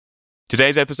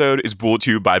Today's episode is brought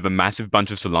to you by the massive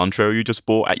bunch of cilantro you just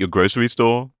bought at your grocery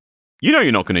store. You know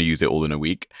you're not going to use it all in a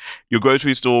week. Your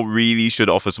grocery store really should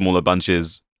offer smaller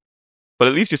bunches, but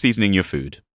at least you're seasoning your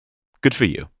food. Good for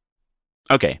you.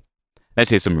 Okay,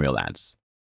 let's hear some real ads.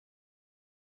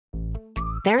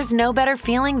 There's no better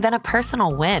feeling than a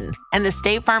personal win, and the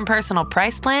State Farm Personal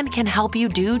Price Plan can help you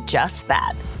do just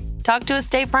that. Talk to a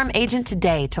State Farm agent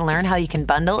today to learn how you can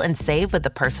bundle and save with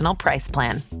the Personal Price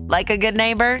Plan. Like a good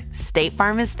neighbor, State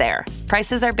Farm is there.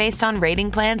 Prices are based on rating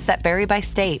plans that vary by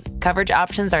state. Coverage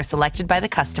options are selected by the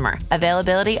customer.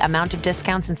 Availability, amount of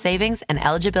discounts and savings, and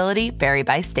eligibility vary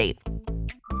by state.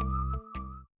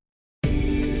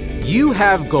 You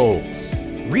have goals.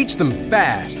 Reach them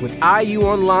fast with IU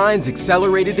Online's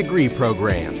accelerated degree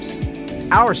programs.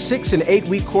 Our 6 and 8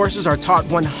 week courses are taught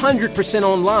 100%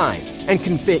 online and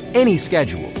can fit any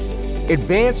schedule.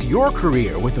 Advance your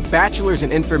career with a bachelor's in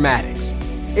informatics.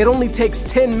 It only takes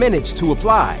 10 minutes to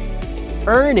apply.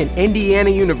 Earn an Indiana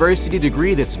University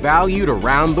degree that's valued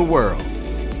around the world.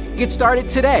 Get started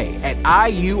today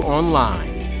at IU Online.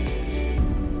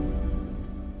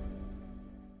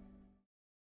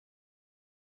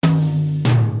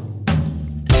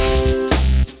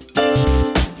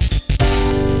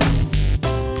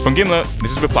 From Gimlet,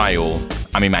 this is Reply All.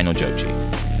 I'm Emmanuel Jochi.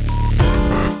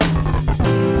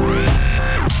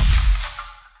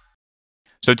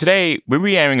 So today, we're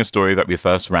re-airing a story that we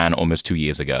first ran almost 2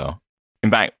 years ago.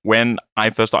 In fact, when I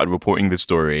first started reporting this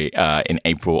story in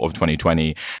April of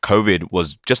 2020, COVID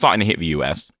was just starting to hit the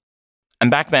US. And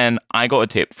back then, I got a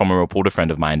tip from a reporter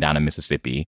friend of mine down in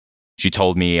Mississippi. She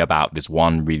told me about this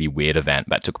one really weird event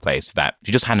that took place that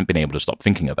she just hadn't been able to stop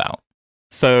thinking about.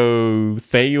 So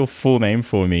say your full name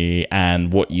for me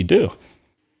and what you do.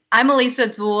 I'm Elisa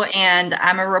Zuhl, and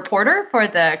I'm a reporter for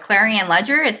the Clarion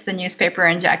Ledger. It's the newspaper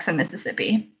in Jackson,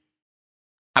 Mississippi.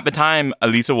 At the time,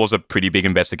 Elisa was a pretty big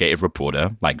investigative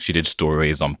reporter. Like, she did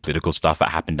stories on political stuff that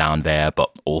happened down there, but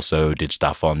also did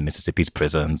stuff on Mississippi's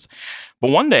prisons. But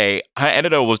one day, her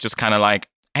editor was just kind of like,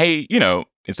 hey,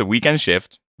 it's a weekend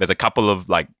shift. There's a couple of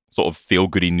sort of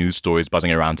feel-goody news stories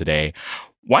buzzing around today.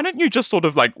 Why don't you just sort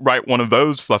of write one of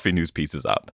those fluffy news pieces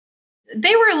up?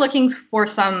 They were looking for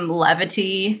some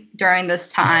levity during this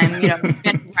time. We've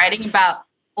been writing about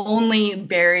only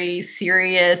very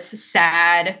serious,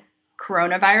 sad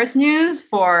coronavirus news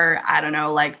for,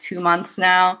 2 months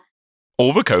now.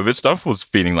 All the COVID stuff was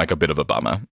feeling like a bit of a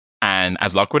bummer. And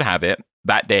as luck would have it,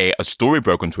 that day, a story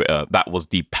broke on Twitter that was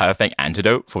the perfect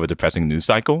antidote for the depressing news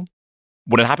cycle.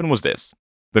 What had happened was this.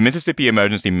 The Mississippi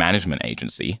Emergency Management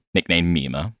Agency, nicknamed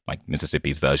MEMA, like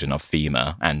Mississippi's version of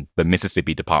FEMA, and the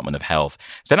Mississippi Department of Health,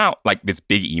 sent out this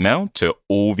big email to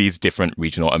all these different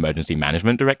regional emergency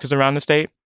management directors around the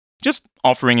state, just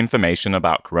offering information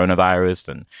about coronavirus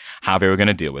and how they were going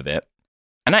to deal with it.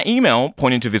 And that email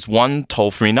pointed to this one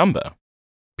toll-free number.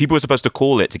 People were supposed to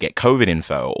call it to get COVID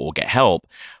info or get help,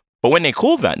 but when they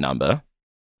called that number,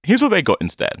 here's what they got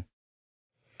instead.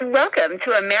 Welcome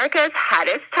to America's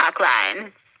hottest talk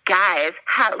line. Guys,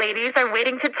 hot ladies are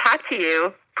waiting to talk to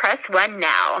you. Press 1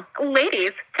 now.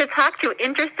 Ladies, to talk to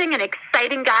interesting and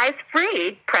exciting guys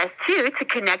free. Press 2 to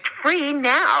connect free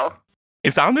now.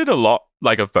 It sounded a lot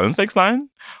like a phone sex line,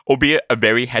 albeit a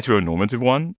very heteronormative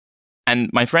one. And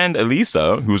my friend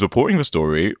Elisa, who was reporting the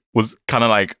story, was kind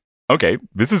of like, okay,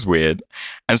 this is weird.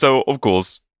 And so, of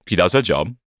course, she does her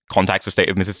job, contacts the state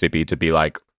of Mississippi to be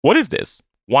like, what is this?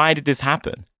 Why did this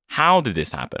happen? How did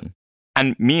this happen?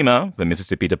 And MEMA, the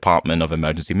Mississippi Department of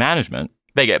Emergency Management,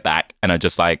 they get back and are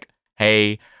just like,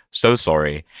 hey, so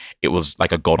sorry. It was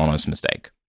like a God-honest mistake.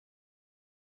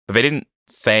 But they didn't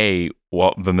say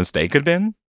what the mistake had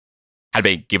been. Had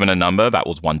they given a number that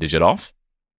was 1 digit off?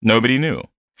 Nobody knew.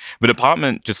 The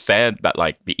department just said that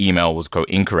the email was, quote,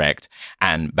 incorrect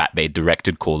and that they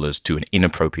directed callers to an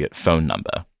inappropriate phone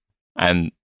number.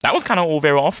 And that was kind of all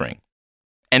they were offering.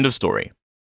 End of story.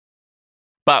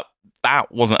 But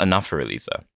that wasn't enough for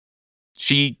Elisa.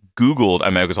 She Googled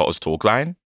America's Hottest Talk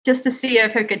Line. Just to see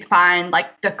if it could find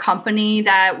the company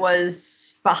that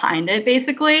was behind it,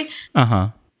 basically. Uh-huh.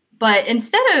 But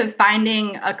instead of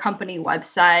finding a company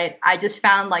website, I just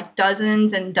found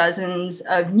dozens and dozens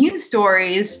of news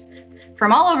stories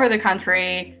from all over the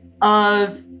country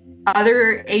of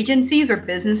other agencies or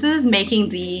businesses making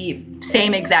the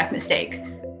same exact mistake.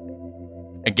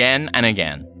 Again and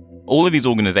again. All of these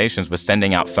organizations were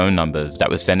sending out phone numbers that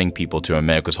were sending people to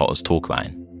America's Hottest Talk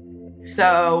Line.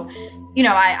 So,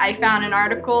 I found an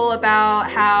article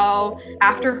about how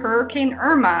after Hurricane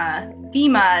Irma,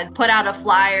 FEMA put out a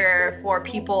flyer for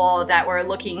people that were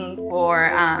looking for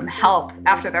help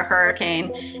after the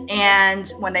hurricane. And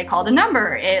when they called a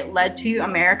number, it led to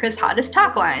America's Hottest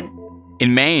Talk Line.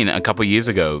 In Maine, a couple of years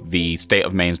ago, the state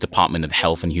of Maine's Department of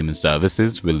Health and Human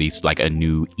Services released like a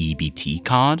new EBT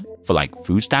card for like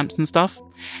food stamps and stuff.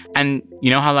 And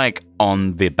you know how like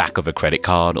on the back of a credit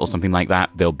card or something like that,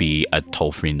 there'll be a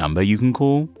toll-free number you can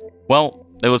call? Well,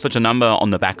 there was such a number on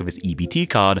the back of this EBT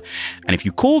card, and if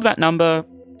you called that number,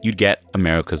 you'd get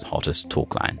America's Hottest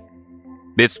Talk Line.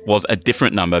 This was a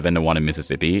different number than the one in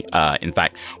Mississippi. In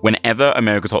fact, whenever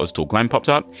America's Hottest Talk Line popped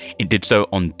up, it did so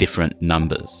on different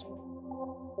numbers.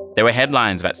 There were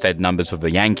headlines that said numbers for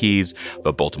the Yankees,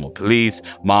 the Baltimore Police,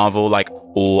 Marvel, like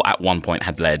all at one point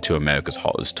had led to America's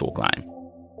Hottest Talk Line.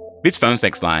 This phone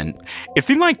sex line, it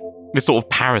seemed like this sort of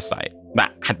parasite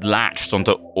that had latched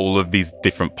onto all of these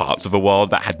different parts of the world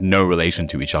that had no relation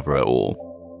to each other at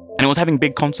all. And it was having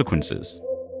big consequences.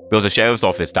 There was a sheriff's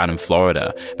office down in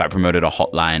Florida that promoted a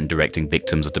hotline directing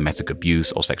victims of domestic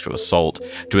abuse or sexual assault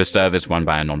to a service run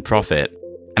by a nonprofit,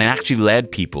 and it actually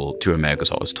led people to America's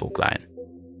Hottest Talk Line.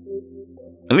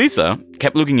 Elisa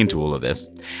kept looking into all of this,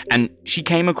 and she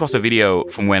came across a video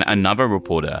from when another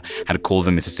reporter had called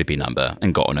the Mississippi number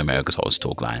and got on America's Hottest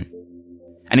Talk Line.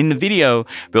 And in the video,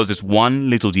 there was this one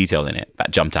little detail in it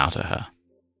that jumped out at her.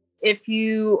 If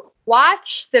you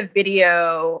watch the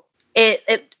video,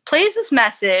 it plays this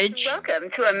message.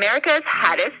 Welcome to America's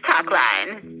Hottest Talk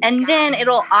Line. And then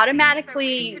it'll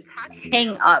automatically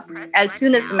hang up as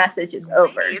soon as the message is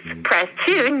over. Press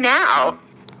 2 now.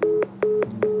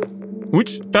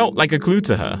 Which felt like a clue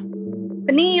to her.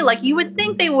 Funny, like you would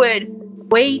think they would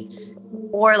wait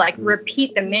or like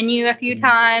repeat the menu a few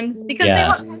times because they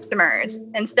want customers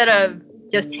instead of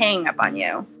just hanging up on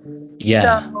you.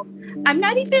 Yeah. So I'm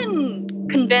not even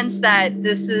convinced that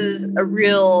this is a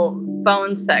real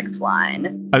phone sex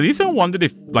line. Elisa wondered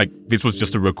if like this was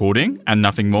just a recording and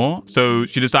nothing more. So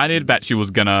she decided that she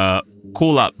was gonna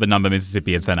call up the number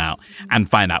Mississippi had sent out and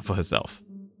find out for herself.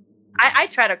 I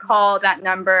tried to call that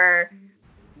number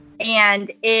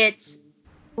and it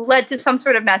led to some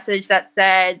sort of message that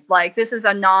said, like, this is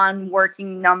a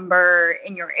non-working number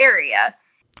in your area.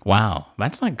 Wow,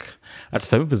 that's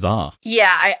so bizarre.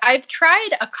 Yeah, I've tried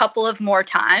a couple of more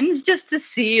times just to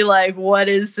see, like, what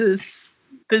is this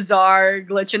bizarre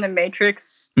glitch in the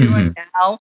Matrix doing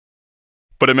now?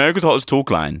 But America's Hottest Talk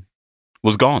Line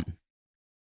was gone.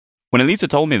 When Elisa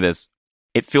told me this,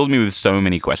 it filled me with so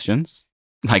many questions.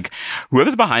 Like,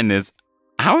 whoever's behind this,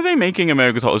 how are they making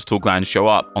America's Hottest Talk Line show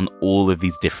up on all of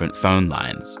these different phone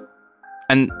lines?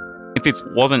 And if this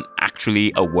wasn't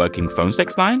actually a working phone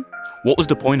sex line, what was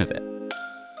the point of it?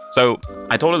 So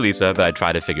I told Elisa that I'd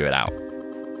try to figure it out.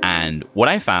 And what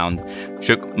I found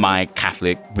shook my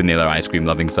Catholic vanilla ice cream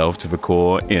loving self to the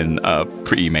core in a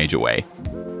pretty major way,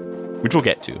 which we'll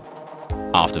get to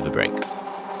after the break.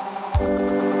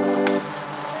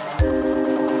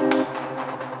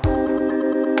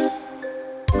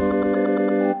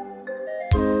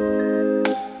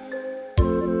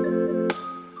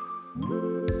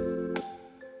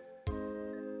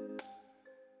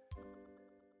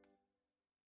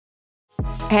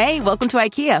 Hey, welcome to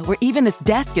IKEA, where even this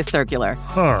desk is circular.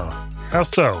 Huh. How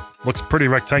so? Looks pretty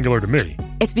rectangular to me.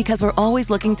 It's because we're always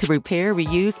looking to repair,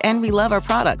 reuse, and relove our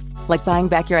products, like buying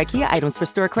back your IKEA items for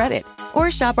store credit. Or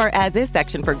shop our as-is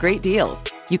section for great deals.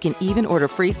 You can even order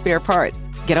free spare parts.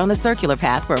 Get on the circular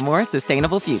path for a more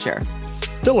sustainable future.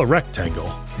 Still a rectangle.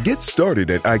 Get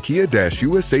started at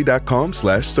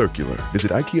IKEA-USA.com/circular.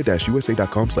 Visit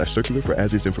IKEA-USA.com/circular for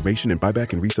as-is information and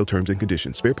buyback and resale terms and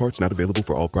conditions. Spare parts not available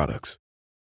for all products.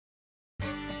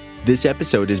 This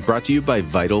episode is brought to you by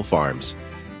Vital Farms.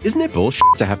 Isn't it bullshit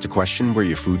to have to question where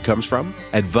your food comes from?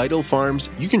 At Vital Farms,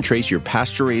 you can trace your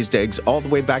pasture-raised eggs all the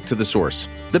way back to the source,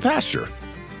 the pasture.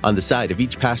 On the side of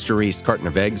each pasture-raised carton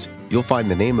of eggs, you'll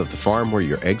find the name of the farm where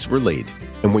your eggs were laid.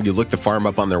 And when you look the farm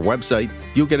up on their website,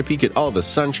 you'll get a peek at all the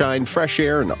sunshine, fresh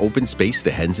air, and open space the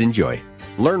hens enjoy.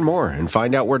 Learn more and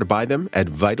find out where to buy them at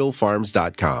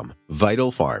vitalfarms.com.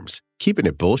 Vital Farms, keeping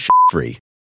it bullshit-free.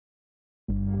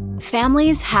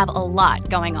 Families have a lot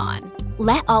going on.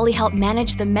 Let Ollie help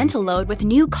manage the mental load with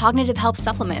new cognitive help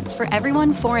supplements for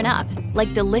everyone 4 and up,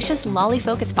 like delicious Lolly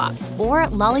Focus Pops or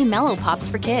Lolly Mellow Pops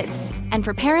for kids. And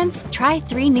for parents, try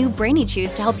 3 new Brainy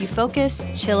Chews to help you focus,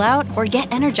 chill out, or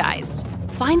get energized.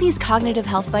 Find these cognitive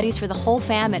health buddies for the whole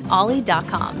fam at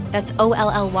ollie.com. That's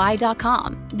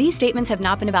OLLY.com. These statements have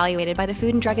not been evaluated by the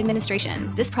Food and Drug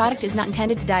Administration. This product is not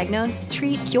intended to diagnose,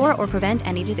 treat, cure, or prevent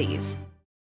any disease.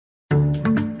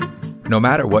 No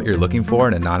matter what you're looking for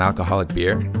in a non-alcoholic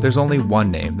beer, there's only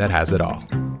one name that has it all.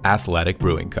 Athletic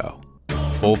Brewing Co.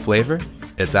 Full flavor?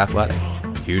 It's athletic.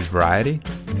 Huge variety?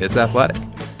 It's athletic.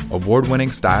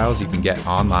 Award-winning styles you can get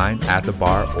online, at the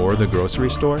bar, or the grocery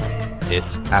store?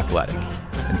 It's athletic.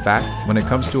 In fact, when it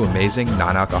comes to amazing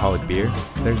non-alcoholic beer,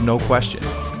 there's no question.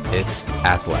 It's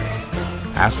Athletic.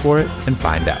 Ask for it and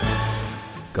find out.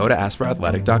 Go to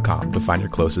askforathletic.com to find your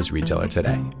closest retailer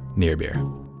today. Near Beer.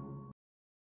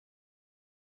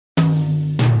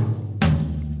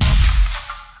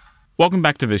 Welcome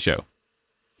back to the show.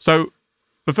 So,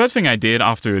 the first thing I did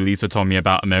after Elisa told me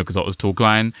about America's Hottest Talk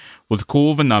Line was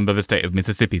call the number the state of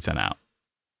Mississippi sent out.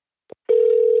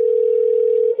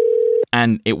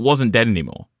 And it wasn't dead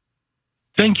anymore.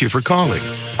 Thank you for calling.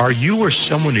 Are you or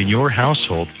someone in your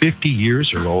household 50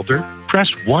 years or older? Press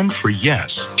 1 for yes,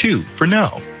 2 for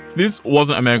no. This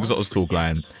wasn't America's Hottest Talk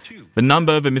Line. The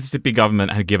number the Mississippi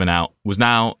government had given out was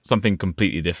now something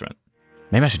completely different.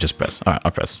 Maybe I should just press. All right,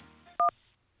 I'll press.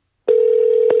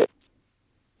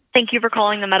 Thank you for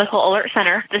calling the Medical Alert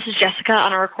Center. This is Jessica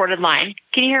on a recorded line.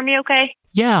 Can you hear me okay?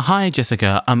 Yeah, hi,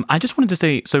 Jessica. I just wanted to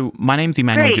say, so my name's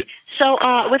Emmanuel. Great. So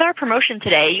with our promotion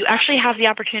today, you actually have the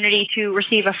opportunity to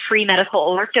receive a free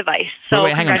medical alert device. So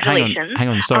wait, congratulations. Hang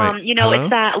on, sorry. Hello? It's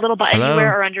that little button you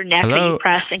wear around your neck that you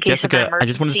press in case Jessica, of an emergency I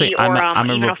just want to say I'm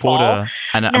a reporter.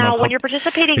 When you're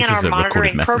participating in our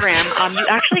monitoring program, you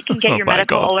actually can get your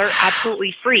medical alert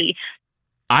absolutely free.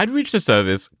 I'd reached a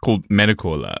service called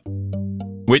Medical Alert,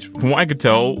 which, from what I could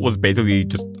tell, was basically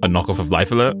just a knockoff of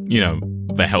Life Alert. You know,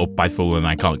 the help I fall and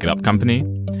I can't get up company.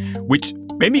 Which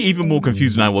made me even more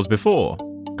confused than I was before.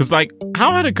 Because,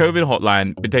 how had a COVID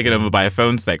hotline been taken over by a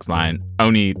phone sex line,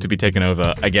 only to be taken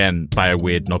over again by a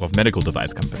weird knockoff medical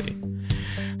device company?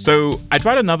 So I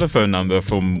tried another phone number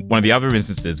from one of the other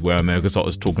instances where America's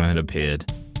Hottest Talk Line had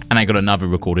appeared, and I got another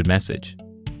recorded message.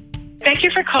 Thank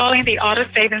you for calling the Auto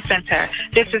Savings Center.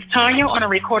 This is Tanya on a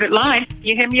recorded line.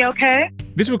 You hear me okay?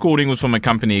 This recording was from a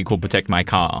company called Protect My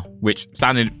Car, which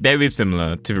sounded very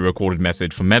similar to the recorded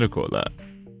message from Medical Alert.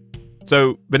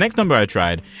 So the next number I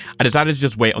tried, I decided to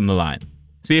just wait on the line,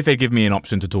 see if they'd give me an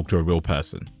option to talk to a real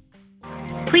person.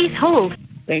 Please hold.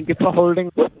 Thank you for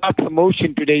holding. With our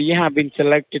promotion today, you have been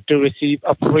selected to receive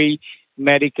a free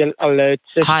medical alert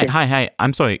system. Hi.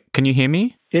 I'm sorry. Can you hear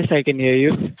me? Yes, I can hear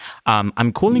you.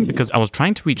 I'm calling because I was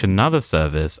trying to reach another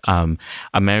service,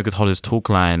 America's Hottest Talk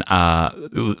Line.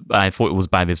 I thought it was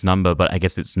by this number, but I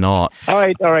guess it's not. All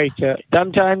right, sir.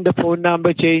 Sometimes the phone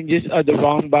number changes or the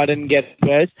wrong button gets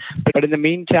pressed, but in the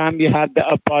meantime, you have the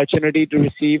opportunity to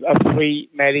receive a free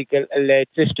medical alert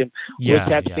system, which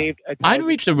have saved. I'd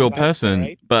reached a real person,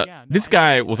 right? But this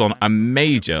guy was on a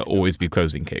major always be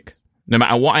closing kick. No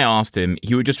matter what I asked him,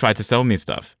 he would just try to sell me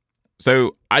stuff.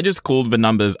 So I just called the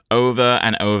numbers over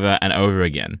and over and over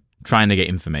again, trying to get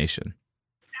information.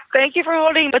 Thank you for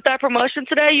holding. With our promotion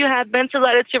today, you have been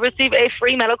selected to receive a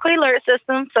free medical alert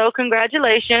system, so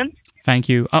congratulations. Thank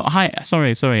you. Oh, hi.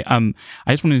 Sorry. I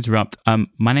just want to interrupt.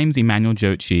 My name's Emmanuel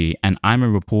Jochi, and I'm a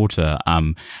reporter.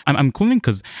 I'm calling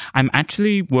because I'm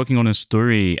actually working on a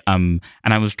story, and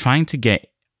I was trying to get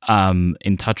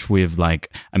in touch with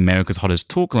America's Hottest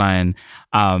Talk Line.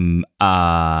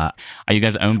 Are you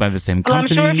guys owned by the same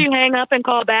company? Well, I'm sure if you hang up and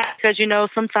call back, because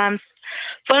sometimes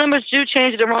phone numbers do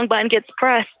change, the wrong button gets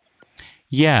pressed.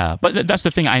 Yeah, but that's the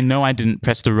thing. I know I didn't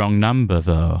press the wrong number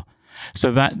though.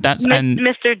 So that's and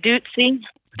Mr. Dootsy.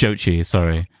 Jochi,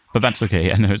 sorry, but that's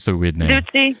okay. I know it's a weird name.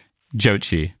 Dootsy.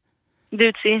 Jochi.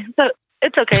 Dootsy. But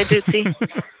it's okay, Dootsy.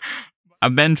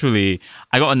 Eventually,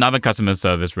 I got another customer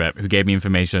service rep who gave me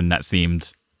information that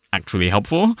seemed actually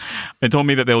helpful. They told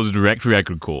me that there was a directory I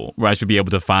could call where I should be able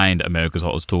to find America's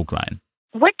Hottest Talk Line.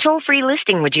 What toll-free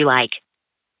listing would you like?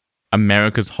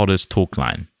 America's Hottest Talk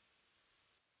Line.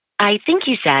 I think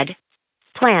you said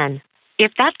plan.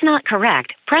 If that's not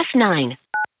correct, press 9.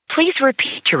 Please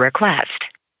repeat your request.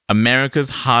 America's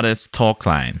Hottest Talk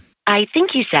Line. I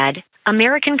think you said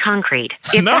American Concrete.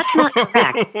 If that's not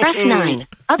correct, press 9.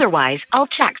 Otherwise, I'll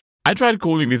check. I tried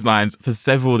calling these lines for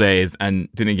several days and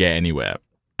didn't get anywhere.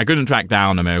 I couldn't track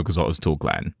down America's Hottest Talk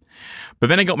Line. But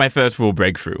then I got my first real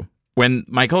breakthrough when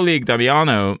my colleague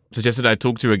Damiano suggested I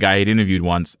talk to a guy he'd interviewed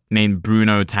once named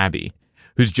Bruno Tabby,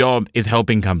 whose job is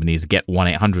helping companies get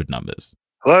 1-800 numbers.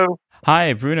 Hello?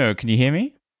 Hi, Bruno. Can you hear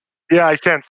me? Yeah, I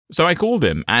can. So I called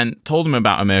him and told him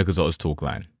about America's Hottest Talk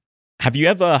Line. Have you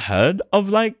ever heard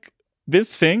of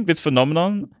this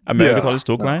phenomenon, America's Hottest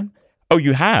Talk Line? Oh,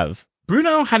 you have?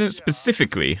 Bruno hadn't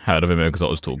specifically heard of America's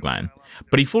Hottest Talk Line,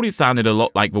 but he thought it sounded a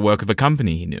lot like the work of a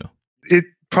company he knew. It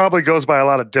probably goes by a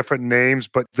lot of different names,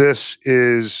 but this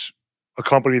is a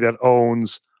company that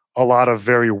owns a lot of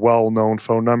very well-known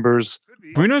phone numbers.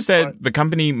 Bruno said the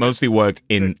company mostly worked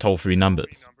in toll-free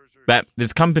numbers, but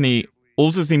this company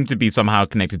also seemed to be somehow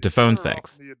connected to phone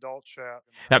sex.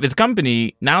 That this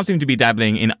company now seemed to be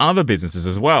dabbling in other businesses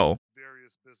as well,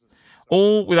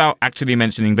 all without actually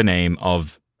mentioning the name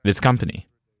of this company.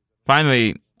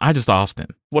 Finally, I just asked him,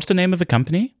 what's the name of the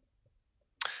company?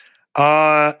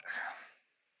 I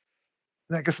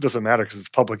guess it doesn't matter because it's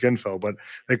public info, but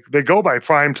they go by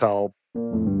Primetel.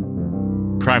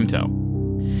 Primetel.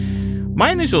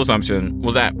 My initial assumption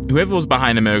was that whoever was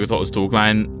behind America's Hottest Talk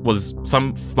Line was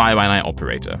some fly-by-night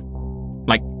operator.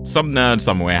 Like some nerd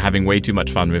somewhere having way too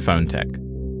much fun with phone tech.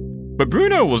 But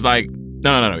Bruno was like,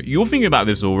 no, you're thinking about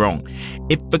this all wrong.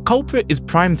 If the culprit is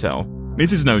Primetel,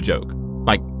 this is no joke.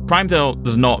 Like, Primetel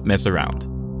does not mess around.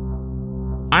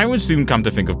 I would soon come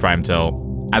to think of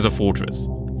Primetel as a fortress.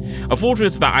 A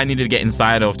fortress that I needed to get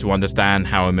inside of to understand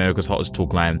how America's Hottest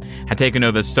Talk Line had taken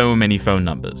over so many phone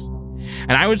numbers.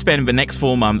 And I would spend the next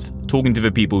 4 months talking to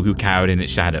the people who cowered in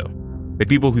its shadow, the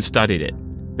people who studied it,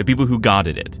 the people who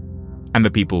guarded it, and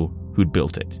the people who'd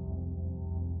built it.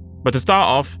 But to start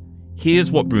off,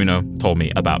 here's what Bruno told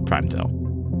me about Primetel.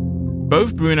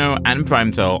 Both Bruno and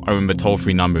Primetel are in the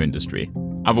toll-free number industry,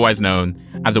 otherwise known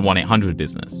as the 1-800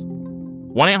 business.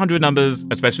 1-800 numbers,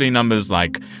 especially numbers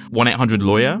like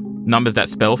 1-800-LAWYER, numbers that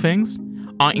spell things,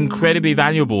 are incredibly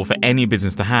valuable for any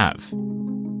business to have.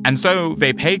 And so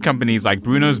they pay companies like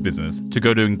Bruno's business to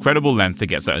go to incredible lengths to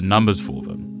get certain numbers for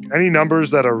them. Any numbers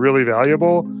that are really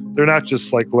valuable, they're not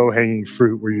just like low-hanging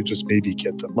fruit where you just maybe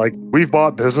get them. Like, we've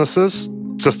bought businesses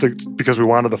because we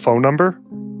wanted the phone number.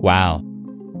 Wow.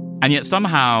 And yet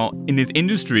somehow, in this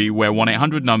industry where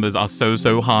 1-800 numbers are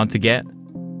so hard to get,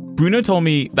 Bruno told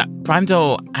me that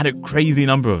Primetel had a crazy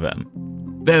number of them.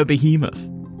 They're a behemoth.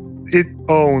 It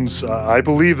owns, I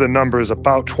believe the number is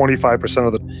about 25%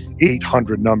 of the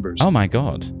 800 numbers. Oh my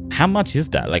God. How much is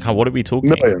that? Like, what are we talking?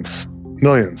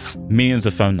 Millions. Millions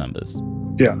of phone numbers.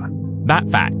 Yeah. That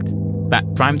fact, that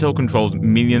Primetel controls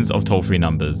millions of toll-free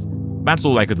numbers, that's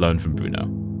all I could learn from Bruno.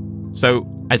 So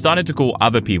I started to call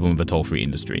other people in the toll-free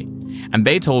industry, and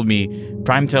they told me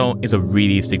Primetel is a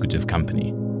really secretive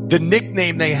company. The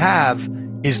nickname they have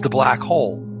is the black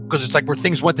hole, because it's like where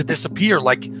things went to disappear.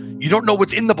 Like, you don't know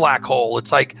what's in the black hole.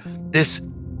 It's like this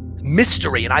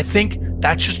mystery, and I think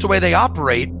that's just the way they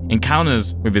operate.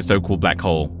 Encounters with this so-called black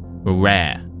hole were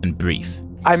rare and brief.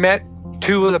 I met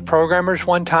 2 of the programmers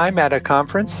one time at a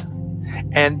conference,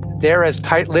 and they're as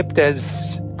tight-lipped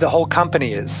as the whole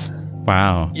company is.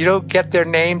 Wow. You don't get their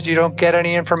names, you don't get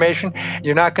any information.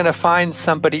 You're not going to find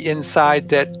somebody inside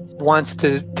that wants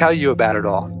to tell you about it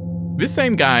all. This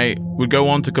same guy would go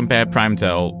on to compare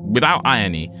Primetel, without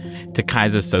irony, to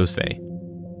Kaiser Sose.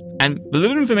 And the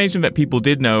little information that people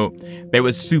did know, they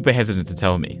were super hesitant to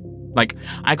tell me. Like,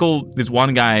 I called this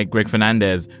one guy, Greg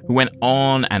Fernandez, who went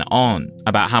on and on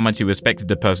about how much he respected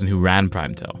the person who ran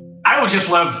Primetel. I would just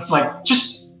love, like,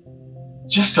 just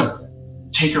to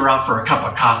take her out for a cup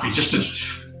of coffee, just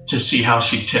to see how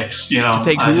she ticks, you know. To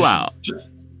take who out?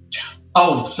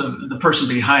 The person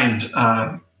behind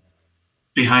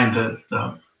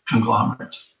the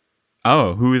conglomerate.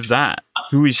 Oh, who is that?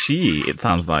 Who is she? It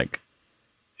sounds like.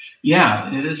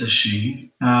 Yeah, it is a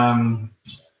she. And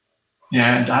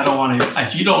I don't want to.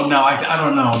 If you don't know, I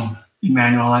don't know,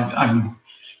 Emmanuel. I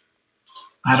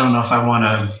don't know if I want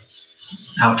to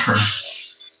out her.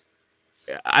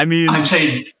 I mean, I'm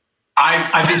saying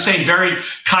I've been saying very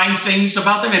kind things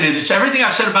about them, and it's everything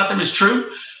I've said about them is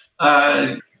true.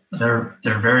 They're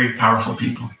very powerful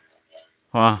people.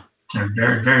 Huh. They're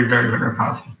very, very, very, very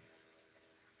powerful.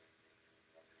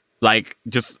 Like,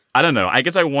 just, I don't know. I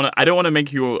guess I don't want to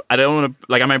make you, am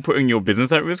I putting your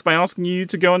business at risk by asking you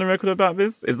to go on the record about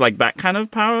this? Is like that kind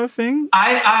of power thing?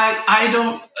 I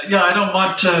don't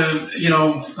want to,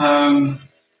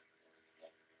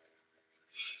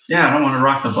 I don't want to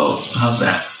rock the boat. How's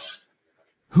that?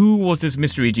 Who was this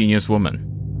mystery genius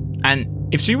woman? And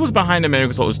if she was behind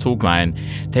America's Hottest Talk Line,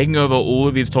 taking over all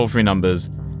of these toll-free numbers,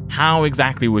 how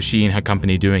exactly was she and her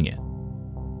company doing it?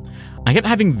 I kept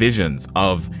having visions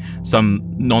of some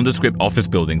nondescript office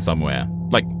building somewhere,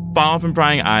 like far from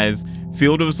prying eyes,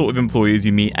 filled with the sort of employees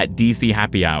you meet at DC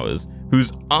happy hours,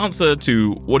 whose answer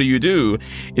to what do you do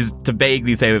is to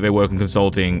vaguely say that they work in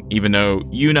consulting, even though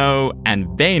you know and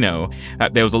they know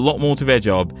that there was a lot more to their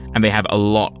job and they have a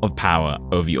lot of power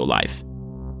over your life.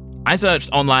 I searched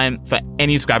online for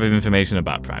any scrap of information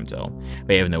about Primetel.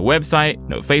 They have no website,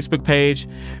 no Facebook page.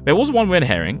 There was one red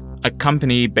herring, a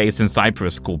company based in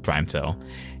Cyprus called Primetel.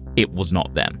 It was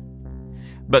not them.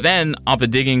 But then, after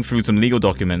digging through some legal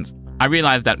documents, I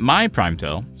realized that my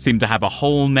Primetel seemed to have a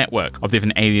whole network of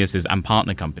different aliases and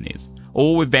partner companies,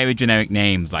 all with very generic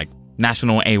names like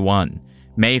National A1,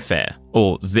 Mayfair,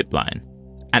 or Zipline.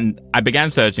 And I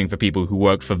began searching for people who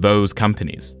worked for those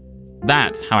companies.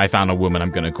 That's how I found a woman I'm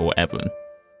going to call Evelyn.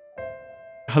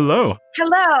 Hello.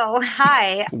 Hello.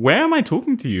 Hi. Where am I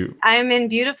talking to you? I'm in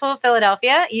beautiful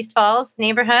Philadelphia, East Falls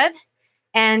neighborhood.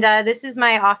 And this is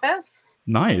my office.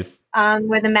 Nice.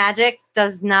 Where the magic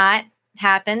does not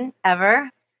happen ever.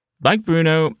 Like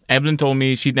Bruno, Evelyn told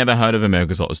me she'd never heard of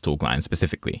America's Hottest Talk Line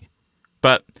specifically.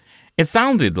 But it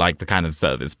sounded like the kind of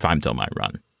service Primetel might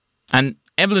run. And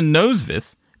Evelyn knows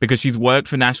this because she's worked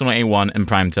for National A1 and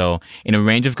Primetel in a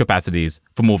range of capacities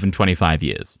for more than 25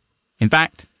 years. In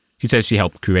fact, she says she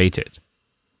helped create it.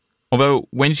 Although,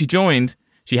 when she joined,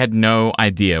 she had no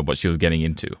idea what she was getting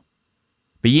into.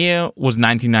 The year was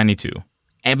 1992.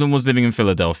 Evelyn was living in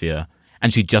Philadelphia,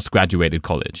 and she just graduated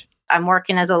college. I'm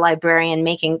working as a librarian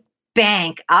making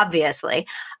bank, obviously.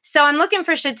 So I'm looking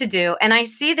for shit to do. And I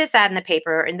see this ad in the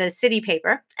paper, in the city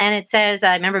paper. And it says,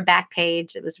 I remember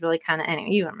Backpage. It was really kind of, anyway,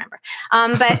 you remember.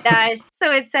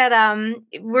 So it said,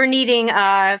 we're needing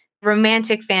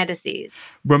romantic fantasies.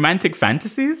 Romantic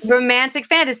fantasies? Romantic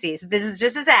fantasies. This is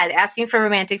just this ad asking for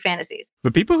romantic fantasies. The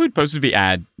people who'd posted the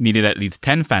ad needed at least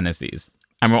 10 fantasies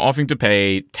and were offering to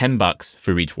pay $10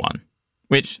 for each one,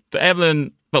 which to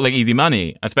Evelyn felt like easy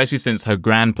money, especially since her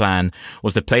grand plan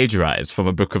was to plagiarize from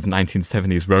a book of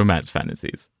 1970s romance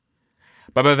fantasies.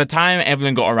 But by the time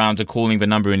Evelyn got around to calling the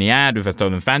number in the ad with her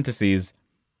stolen fantasies,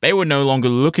 they were no longer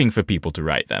looking for people to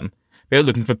write them. They were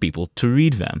looking for people to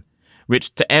read them,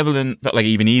 which to Evelyn felt like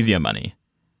even easier money.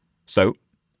 So,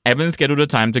 Evelyn scheduled a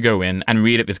time to go in and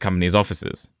read at this company's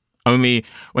offices. Only,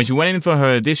 when she went in for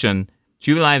her audition,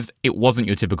 she realized it wasn't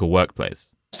your typical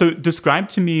workplace. So describe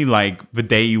to me, like, the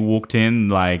day you walked in,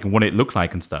 like, what it looked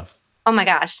like and stuff. Oh my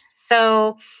gosh.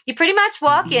 So you pretty much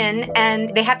walk in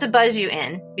and they have to buzz you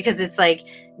in because it's like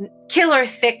killer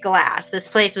thick glass. This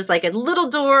place was like a little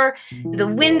door. The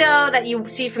window that you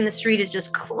see from the street is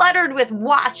just cluttered with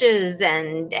watches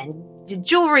and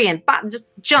jewelry and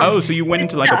just junk. Oh, so you went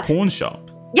into like a pawn shop?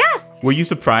 Yes. Were you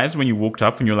surprised when you walked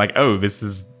up and you're like, oh, this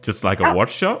is just like a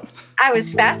watch shop? I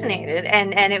was fascinated,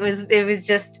 and it was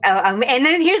just, and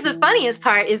then here's the funniest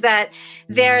part is that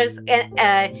there's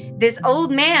this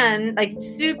old man, like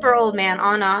super old man,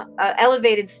 on a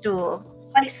elevated stool,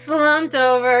 like slumped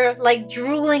over, like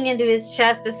drooling into his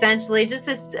chest, essentially, just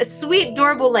this sweet,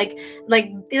 adorable, like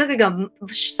he looked like a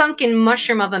sunken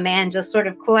mushroom of a man, just sort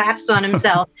of collapsed on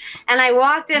himself. And I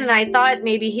walked in and I thought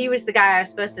maybe he was the guy I was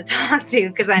supposed to talk to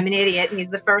because I'm an idiot. He's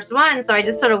the first one. So I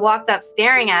just sort of walked up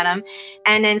staring at him.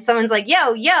 And then someone's like,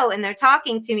 yo, and they're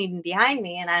talking to me behind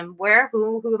me. And I'm, where?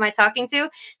 Who am I talking to?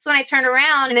 So when I turn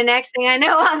around and the next thing I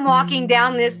know, I'm walking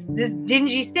down this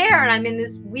dingy stair and I'm in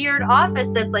this weird office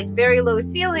that's like very low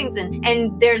ceilings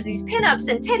and there's these pinups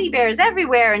and teddy bears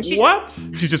everywhere. And What?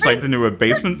 You just like into a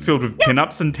basement filled with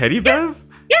pinups and teddy bears?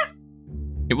 Yeah.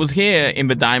 It was here in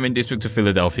the Diamond District of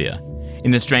Philadelphia, in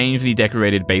the strangely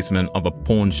decorated basement of a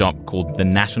pawn shop called the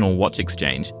National Watch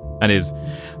Exchange. That is,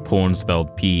 pawn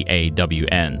spelled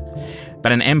P-A-W-N.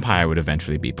 But an empire would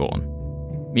eventually be born.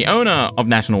 The owner of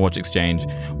National Watch Exchange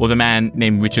was a man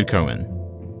named Richard Cohen.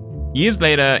 Years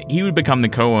later, he would become the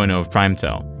co-owner of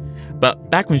Primetel. But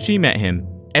back when she met him,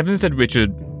 Evelyn said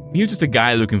Richard, he was just a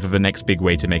guy looking for the next big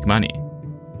way to make money.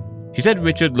 She said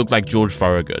Richard looked like George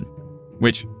Thorogood,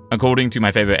 which, according to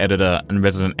my favorite editor and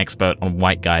resident expert on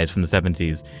white guys from the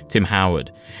 70s, Tim Howard,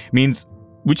 means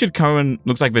Richard Cohen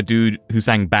looks like the dude who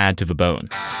sang Bad to the Bone.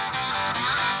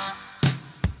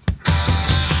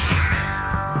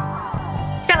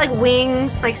 He's got like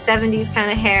wings, like 70s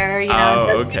kind of hair, you know.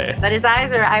 Oh, okay. But his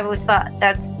eyes are, I always thought,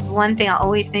 that's one thing I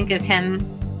always think of him.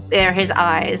 They're his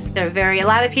eyes. They're a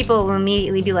lot of people will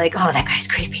immediately be like, oh, that guy's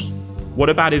creepy. What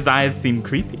about his eyes seem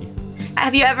creepy?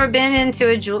 Have you ever been into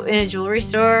a jewelry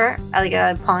store, like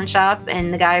a pawn shop,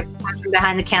 and the guy comes from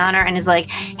behind the counter and is like,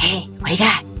 hey, what do you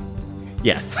got?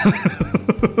 Yes.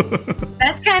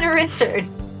 That's kind of Richard.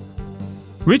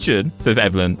 Richard, says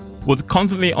Evelyn, was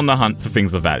constantly on the hunt for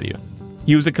things of value.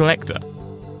 He was a collector.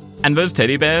 And those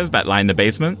teddy bears that lined the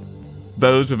basement,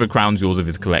 those were the crown jewels of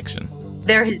his collection.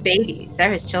 They're his babies.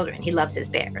 They're his children. He loves his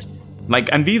bears.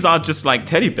 And these are just like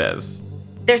teddy bears.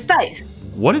 They're Steiff.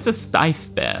 What is a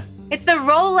Steiff bear? It's the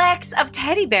Rolex of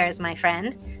teddy bears, my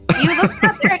friend. You look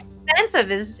up, they're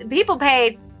expensive. People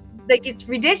pay, like, it's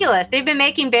ridiculous. They've been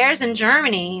making bears in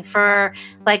Germany for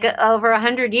like over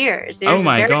 100 years. Oh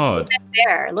my God.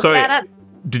 Bear. Look that up.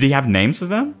 Did he have names for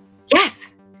them?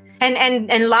 Yes.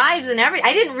 And lives and everything.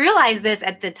 I didn't realize this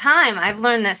at the time. I've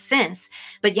learned that since.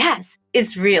 But yes,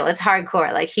 it's real. It's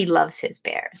hardcore. Like, he loves his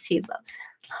bears. He loves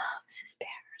his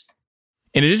bears.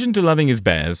 In addition to loving his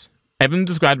bears, Evelyn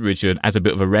described Richard as a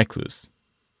bit of a recluse.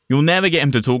 You'll never get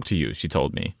him to talk to you, she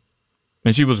told me.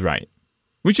 And she was right.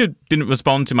 Richard didn't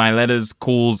respond to my letters,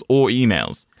 calls, or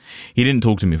emails. He didn't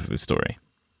talk to me for this story.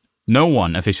 No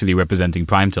one officially representing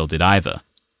Primetel did either.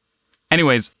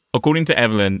 Anyways, according to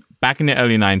Evelyn, back in the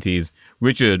early 90s,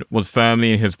 Richard was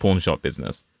firmly in his pawn shop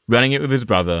business, running it with his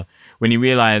brother, when he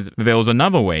realized that there was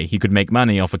another way he could make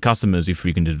money off of customers who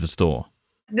frequented the store.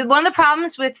 One of the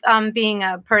problems with being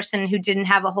a person who didn't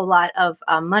have a whole lot of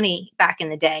money back in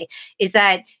the day is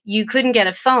that you couldn't get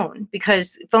a phone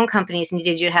because phone companies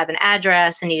needed you to have an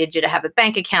address and needed you to have a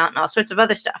bank account and all sorts of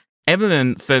other stuff.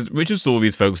 Evelyn says Richard saw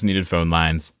these folks needed phone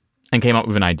lines and came up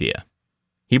with an idea.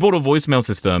 He bought a voicemail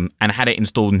system and had it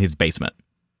installed in his basement.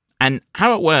 And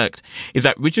how it worked is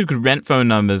that Richard could rent phone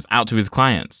numbers out to his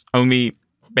clients, only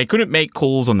they couldn't make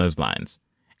calls on those lines.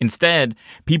 Instead,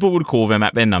 people would call them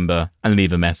at their number and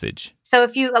leave a message. So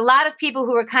a lot of people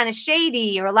who were kind of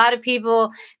shady, or a lot of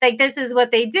people, like, this is what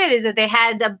they did, is that they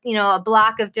had a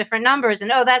block of different numbers,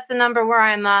 and that's the number where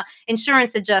I'm a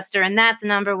insurance adjuster, and that's the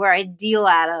number where I deal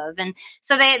out of. And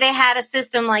so they had a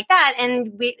system like that,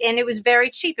 and it was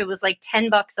very cheap. It was like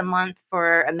 $10 a month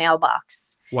for a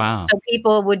mailbox. Wow. So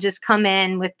people would just come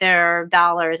in with their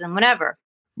dollars and whatever.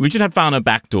 Richard had found a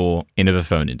backdoor into the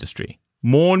phone industry.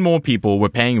 More and more people were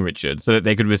paying Richard so that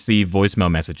they could receive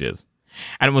voicemail messages.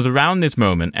 And it was around this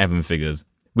moment, Evan figures,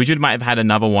 Richard might have had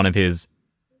another one of his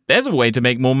 "there's a way to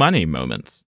make more money"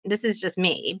 moments. This is just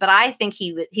me, but I think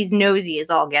he's nosy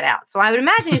as all get out. So I would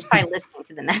imagine he's probably listening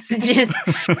to the messages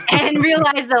and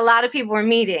realized that a lot of people were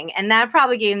meeting. And that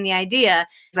probably gave him the idea.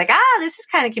 He's like, this is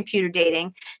kind of computer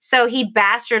dating. So he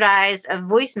bastardized a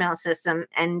voicemail system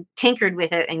and tinkered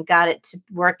with it and got it to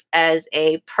work as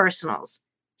a personals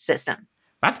system.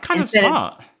 That's kind of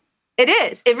smart. It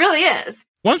is. It really is.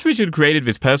 Once Richard created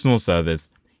this personal service,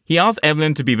 he asked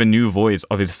Evelyn to be the new voice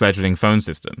of his fledgling phone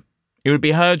system. It would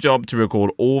be her job to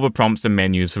record all the prompts and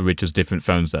menus for Richard's different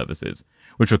phone services,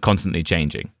 which were constantly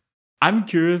changing. I'm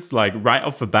curious, right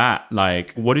off the bat,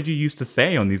 what did you used to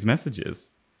say on these messages?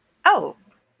 Oh,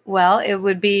 well, it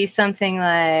would be something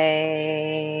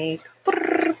like,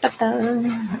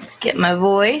 let's get my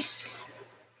voice.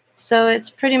 So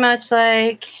it's pretty much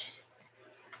like,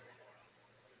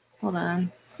 hold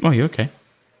on. Oh, you're okay.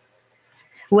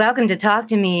 Welcome to Talk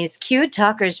to Me's Cute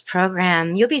Talkers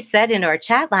program. You'll be set into our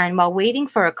chat line while waiting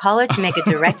for a caller to make a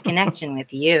direct connection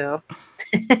with you.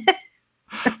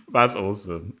 That's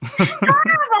awesome.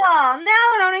 Horrible!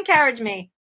 No, don't encourage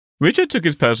me. Richard took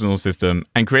his personal system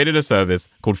and created a service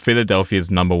called Philadelphia's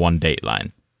 #1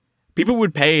 Dateline. People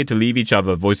would pay to leave each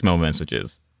other voicemail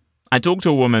messages. I talked to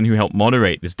a woman who helped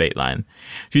moderate this dateline.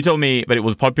 She told me that it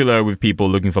was popular with people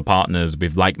looking for partners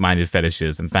with like-minded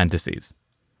fetishes and fantasies.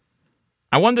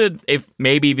 I wondered if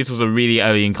maybe this was a really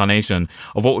early incarnation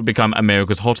of what would become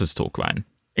America's hottest talk line,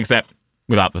 except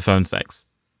without the phone sex.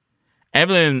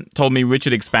 Evelyn told me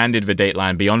Richard expanded the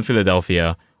dateline beyond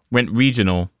Philadelphia, went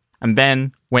regional, and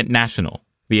then went national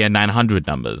via 900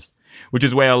 numbers, which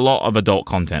is where a lot of adult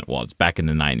content was back in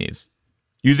the 90s.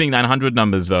 Using 900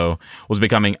 numbers, though, was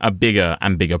becoming a bigger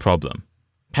and bigger problem.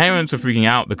 Parents were freaking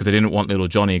out because they didn't want little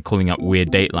Johnny calling up weird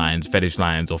date lines, fetish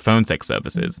lines, or phone sex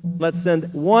services. Let's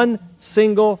send one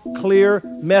single clear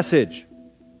message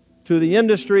to the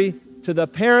industry, to the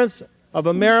parents of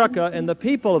America and the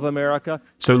people of America.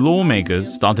 So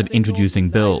lawmakers started introducing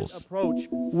bills.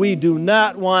 We do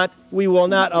not want, we will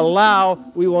not allow,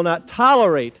 we will not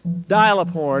tolerate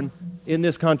dial-up porn in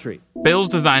this country. Bills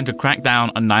designed to crack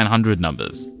down on 900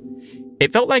 numbers.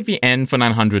 It felt like the end for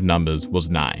 900 numbers was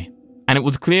nigh, and it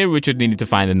was clear Richard needed to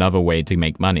find another way to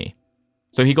make money.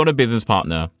 So he got a business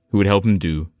partner who would help him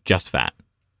do just that.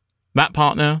 That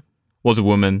partner was a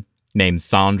woman named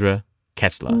Sandra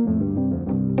Kessler.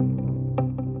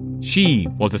 She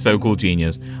was the so-called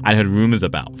genius I heard rumors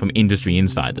about from industry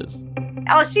insiders.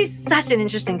 Oh, she's such an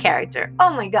interesting character.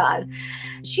 Oh my God.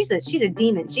 She's a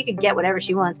demon. She could get whatever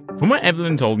she wants. From what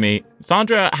Evelyn told me,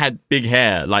 Sandra had big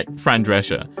hair like Fran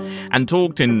Drescher and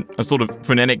talked in a sort of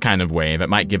frenetic kind of way that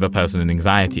might give a person an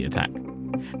anxiety attack.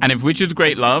 And if Richard's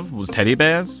great love was teddy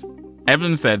bears,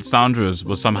 Evelyn said Sandra's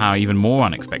was somehow even more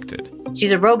unexpected.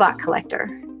 She's a robot collector.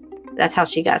 That's how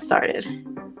she got started.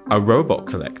 A robot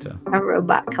collector? A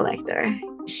robot collector.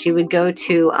 She would go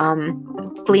to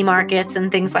flea markets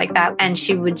and things like that, and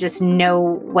she would just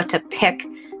know what to pick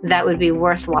that would be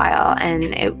worthwhile.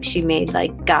 And she made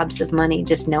like gobs of money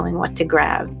just knowing what to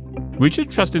grab. Richard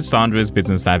trusted Sandra's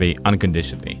business savvy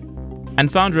unconditionally.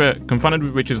 And Sandra, confronted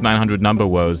with Richard's 900 number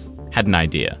woes, had an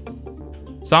idea.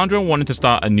 Sandra wanted to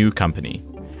start a new company.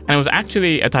 And it was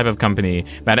actually a type of company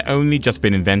that had only just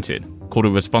been invented, called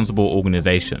a responsible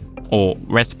organization, or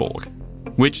RESPORG,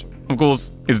 which, of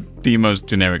course, is the most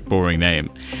generic, boring name.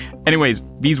 Anyways,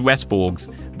 these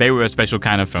RESPORGs, they were a special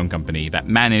kind of phone company that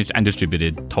managed and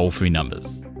distributed toll-free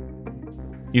numbers.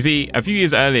 You see, a few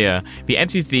years earlier, the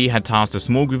FCC had tasked a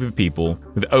small group of people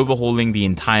with overhauling the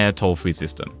entire toll-free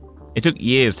system. It took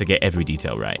years to get every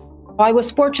detail right. I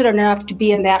was fortunate enough to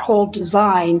be in that whole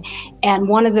design, and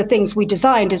one of the things we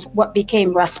designed is what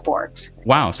became RESPORGs.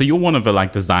 Wow, so you're one of the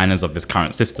designers of this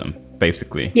current system,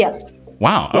 basically. Yes.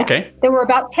 Wow, okay. There were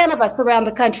about 10 of us around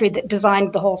the country that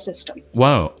designed the whole system.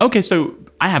 Whoa. Okay, so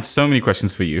I have so many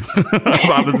questions for you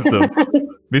about the system.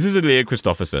 This is Aaliyah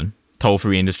Christopherson,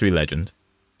 toll-free industry legend.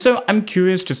 So I'm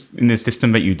curious, just in the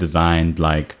system that you designed,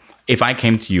 if I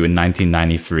came to you in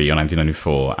 1993 or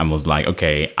 1994 and was like,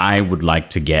 okay, I would like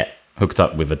to get hooked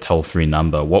up with a toll-free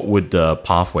number, what would the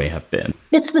pathway have been?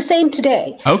 It's the same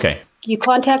today. Okay. You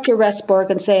contact your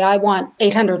RESPORG and say, I want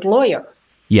 800 lawyer.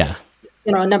 Yeah.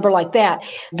 A number like that.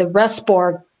 The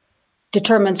RESPORG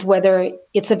determines whether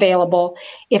it's available.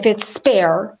 If it's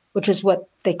spare, which is what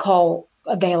they call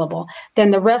available,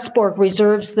 then the RESPORG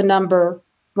reserves the number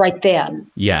right then.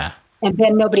 Yeah. And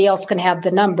then nobody else can have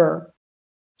the number.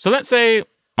 So let's say,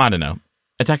 I don't know,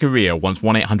 a taqueria wants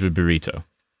 1-800-burrito.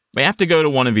 They have to go to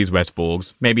one of these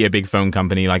RESPORGs, maybe a big phone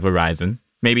company like Verizon,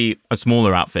 maybe a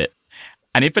smaller outfit.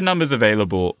 And if a number's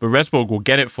available, the RESPORG will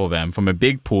get it for them from a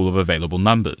big pool of available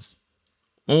numbers.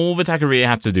 All the taqueria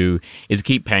have to do is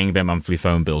keep paying their monthly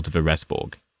phone bill to the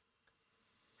RESPORG.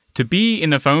 To be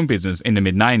in the phone business in the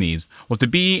mid-90s was to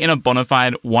be in a bona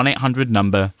fide 1-800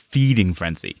 number feeding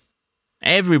frenzy.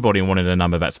 Everybody wanted a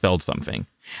number that spelled something,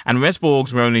 and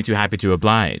RESPORGs were only too happy to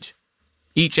oblige.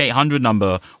 Each 800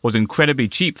 number was incredibly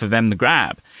cheap for them to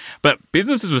grab, but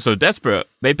businesses were so desperate,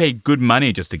 they paid good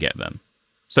money just to get them.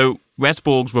 So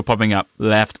RESPORGs were popping up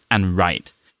left and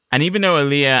right. And even though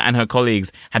Aaliyah and her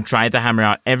colleagues had tried to hammer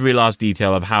out every last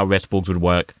detail of how RESPORGs would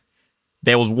work,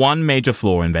 there was one major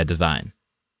flaw in their design.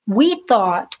 We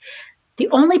thought the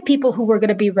only people who were going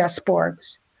to be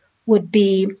RESPORGs would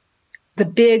be the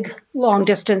big long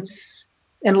distance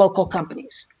and local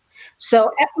companies.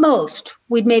 So at most,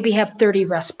 we'd maybe have 30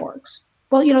 RESPORGs.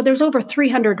 Well, there's over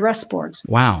 300 RESPORGs.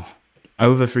 Wow.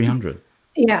 Over 300.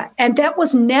 Yeah. And that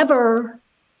was never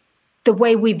the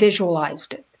way we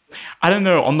visualized it. I don't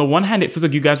know. On the one hand, it feels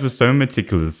like you guys were so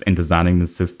meticulous in designing the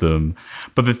system.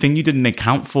 But the thing you didn't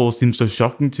account for seems so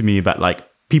shocking to me that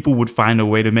people would find a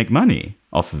way to make money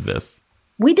off of this.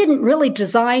 We didn't really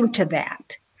design to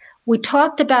that. We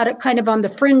talked about it kind of on the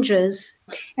fringes.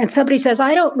 And somebody says,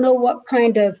 I don't know what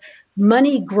kind of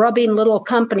money-grubbing little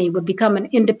company would become an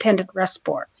independent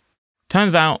RESPORG.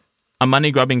 Turns out, a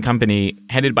money-grubbing company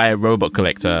headed by a robot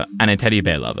collector and a teddy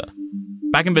bear lover.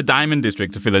 Back in the Diamond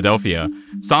District of Philadelphia,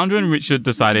 Sandra and Richard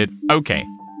decided, okay,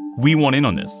 we want in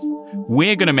on this.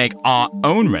 We're going to make our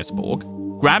own RESPORG,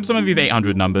 grab some of these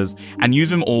 800 numbers, and use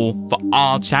them all for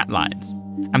our chat lines.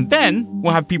 And then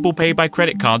we'll have people pay by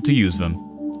credit card to use them.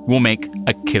 We'll make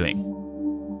a killing.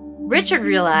 Richard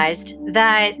realized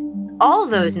that all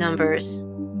those numbers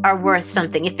are worth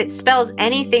something. If it spells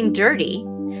anything dirty,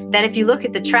 that if you look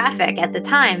at the traffic at the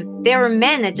time, there were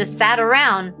men that just sat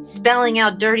around spelling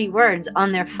out dirty words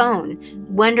on their phone,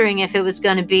 wondering if it was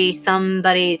going to be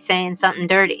somebody saying something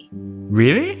dirty.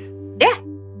 Really? Yeah.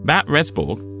 That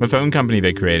RESPORG, the phone company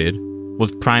they created,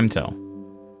 was PrimeTel.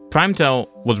 PrimeTel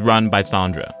was run by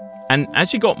Sandra. And as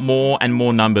she got more and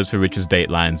more numbers for Richard's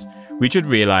datelines, Richard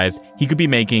realized he could be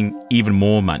making even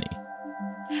more money.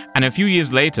 And a few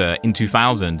years later, in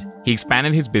 2000, he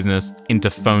expanded his business into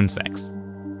phone sex,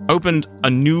 opened a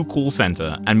new call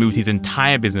center, and moved his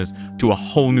entire business to a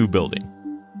whole new building.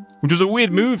 Which was a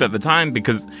weird move at the time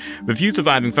because the few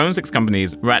surviving phone sex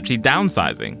companies were actually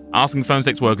downsizing, asking phone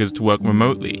sex workers to work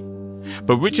remotely.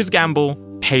 But Richard's gamble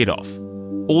paid off.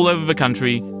 All over the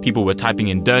country, people were typing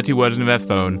in dirty words into their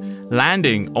phone,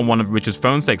 landing on one of Richard's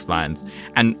phone sex lines,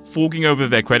 and forking over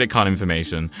their credit card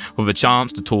information for the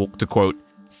chance to talk to, quote,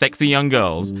 sexy young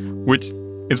girls, which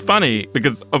is funny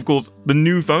because, of course, the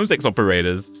new phone sex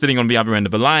operators sitting on the other end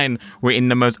of the line were in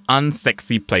the most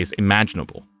unsexy place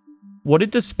imaginable. What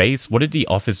did the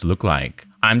office look like?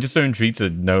 I'm just so intrigued to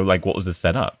know, what was the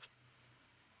setup?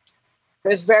 It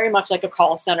was very much like a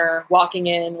call center, walking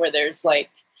in where there's,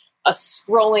 a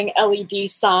scrolling LED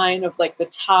sign of, the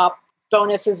top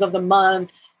bonuses of the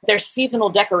month. There's seasonal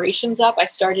decorations up. I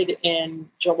started in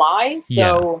July,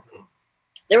 so... Yeah.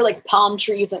 There were palm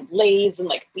trees and leis and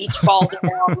beach balls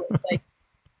around.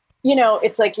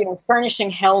 It's furnishing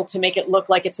hell to make it look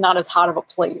like it's not as hot of a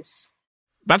place.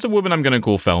 That's a woman I'm going to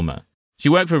call Thelma. She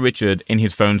worked for Richard in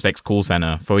his phone sex call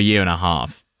center for a year and a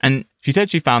half. And she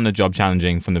said she found the job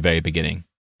challenging from the very beginning.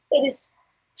 It is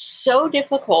so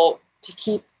difficult to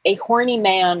keep a horny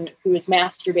man who is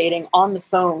masturbating on the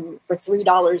phone for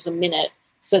 $3 a minute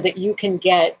so that you can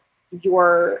get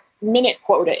your minute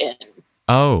quota in.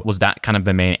 Oh, was that kind of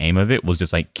the main aim of it? Was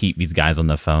just like keep these guys on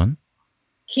the phone?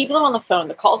 Keep them on the phone.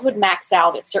 The calls would max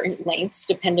out at certain lengths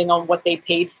depending on what they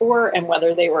paid for and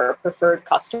whether they were a preferred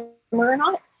customer or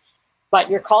not. But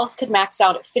your calls could max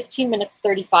out at 15 minutes,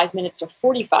 35 minutes, or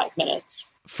 45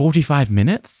 minutes. 45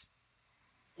 minutes?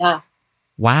 Yeah.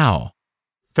 Wow.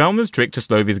 Thelma's trick to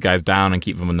slow these guys down and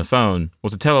keep them on the phone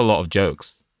was to tell a lot of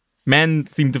jokes. Men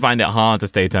seemed to find it hard to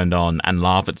stay turned on and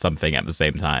laugh at something at the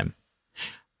same time.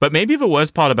 But maybe the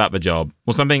worst part about the job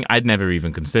was something I'd never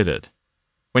even considered.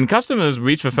 When customers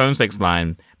reached the phone sex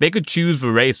line, they could choose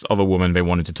the race of a woman they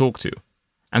wanted to talk to.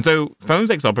 And so phone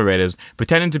sex operators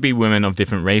pretended to be women of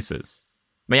different races.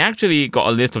 They actually got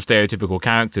a list of stereotypical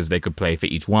characters they could play for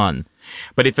each one.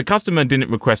 But if the customer didn't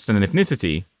request an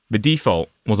ethnicity, the default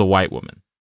was a white woman.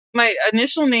 My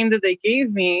initial name that they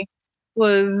gave me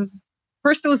was,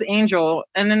 first it was Angel,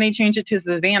 and then they changed it to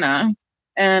Savannah.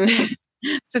 And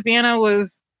Savannah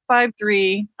was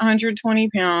 5'3", 120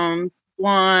 pounds,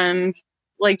 blonde,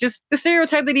 like just the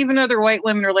stereotype that even other white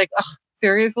women are like, oh,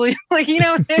 seriously? Like, you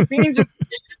know what I mean? Just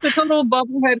the total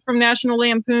bubblehead from National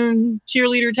Lampoon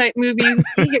cheerleader type movies.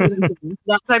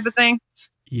 That type of thing.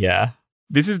 Yeah.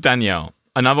 This is Danielle,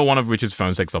 another one of Richard's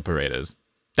phone sex operators.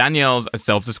 Danielle's a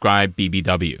self-described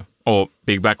BBW, or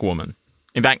big black woman.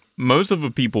 In fact, most of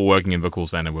the people working in the call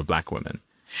center were black women.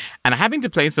 And having to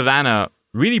play Savannah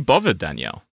really bothered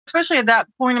Danielle. Especially at that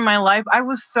point in my life, I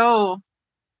was so...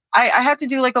 I had to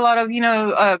do like a lot of,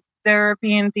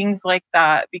 therapy and things like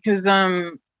that because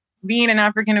being an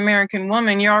African-American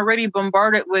woman, you're already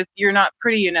bombarded with you're not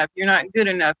pretty enough, you're not good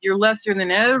enough, you're lesser than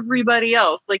everybody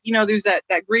else. Like, there's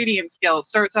that gradient scale. It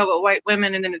starts out with white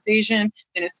women and then it's Asian,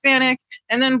 then Hispanic,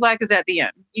 and then black is at the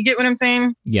end. You get what I'm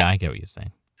saying? Yeah, I get what you're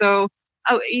saying. So,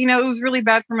 it was really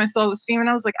bad for my self-esteem and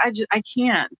I was like, I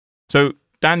can't. So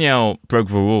Danielle broke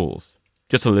the rules,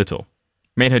 just a little.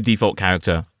 Made her default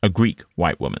character a Greek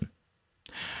white woman.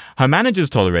 Her managers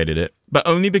tolerated it, but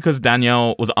only because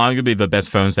Danielle was arguably the best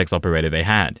phone sex operator they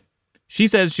had. She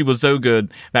says she was so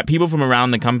good that people from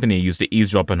around the company used to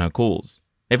eavesdrop on her calls.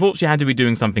 They thought she had to be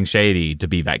doing something shady to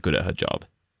be that good at her job.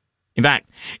 In fact,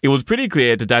 it was pretty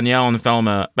clear to Danielle and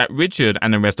Thelma that Richard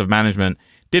and the rest of management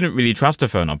didn't really trust the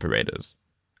phone operators.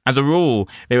 As a rule,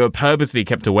 they were purposely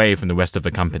kept away from the rest of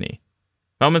the company.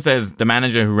 Thelma says the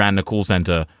manager who ran the call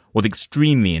center was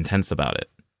extremely intense about it.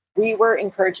 We were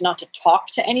encouraged not to talk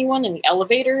to anyone in the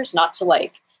elevators, not to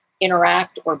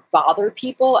interact or bother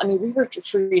people. I mean, we were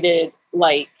treated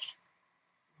like,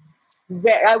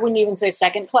 I wouldn't even say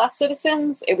second-class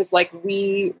citizens. It was like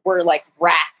we were like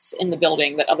rats in the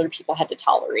building that other people had to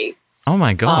tolerate. Oh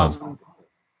my God.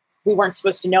 We weren't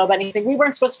supposed to know about anything. We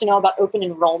weren't supposed to know about open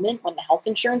enrollment when the health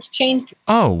insurance changed.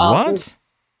 Oh, what? It was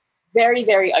very,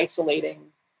 very isolating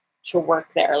to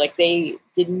work there. Like, they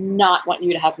did not want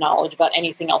you to have knowledge about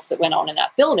anything else that went on in that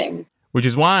building. Which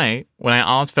is why, when I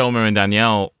asked Thelma and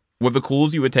Danielle what the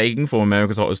calls you were taking for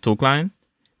America's Hottest Talk Line,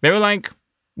 they were like,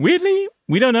 weirdly,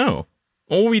 we don't know.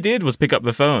 All we did was pick up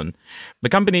the phone. The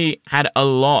company had a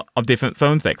lot of different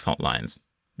phone sex hotlines,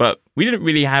 but we didn't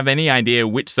really have any idea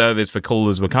which service the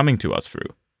callers were coming to us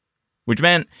through. Which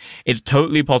meant it's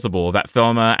totally possible that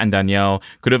Thelma and Danielle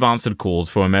could have answered calls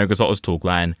for America's Hottest Talk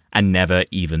Line and never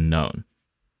even known.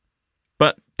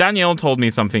 But Danielle told me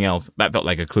something else that felt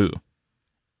like a clue.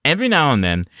 Every now and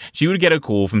then, she would get a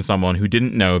call from someone who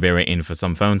didn't know they were in for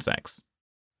some phone sex.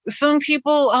 Some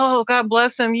people, oh, God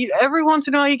bless them. Every once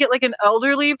in a while, you get like an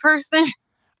elderly person.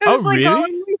 Oh,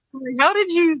 really? How did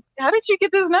you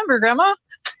get this number, Grandma?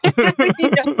 This is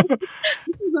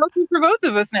awesome for both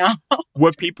of us now.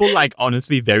 Were people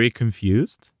honestly very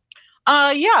confused?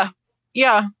 Yeah,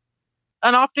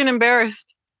 and often embarrassed.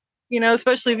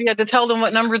 Especially if you had to tell them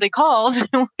what number they called.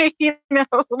 It's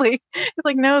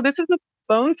like, no, this is a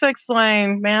phone sex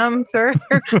line, ma'am, sir.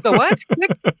 The what?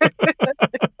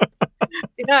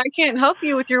 Yeah, I can't help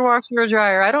you with your washer or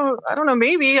dryer. I don't know.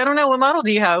 Maybe. I don't know. What model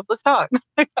do you have? Let's talk.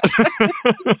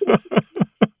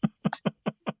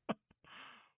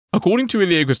 According to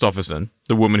Ilya Christopherson,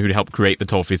 the woman who'd helped create the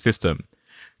toll-free system,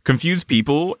 confused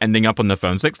people ending up on the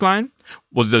phone sex line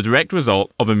was the direct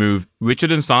result of a move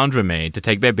Richard and Sandra made to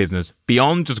take their business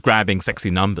beyond just grabbing sexy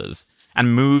numbers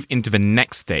and move into the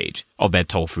next stage of their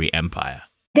toll-free empire.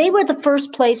 They were the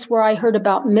first place where I heard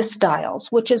about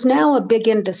misdials, which is now a big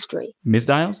industry.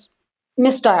 Misdials?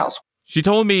 Misdials. She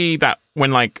told me that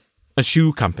when, a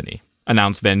shoe company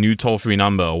announced their new toll-free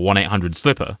number,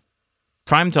 1-800-SLIPPER,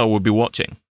 Primetel would be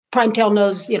watching. Primetel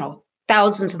knows,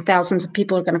 thousands and thousands of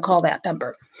people are going to call that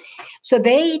number. So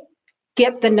they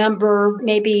get the number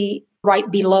maybe right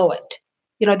below it.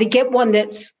 They get one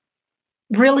that's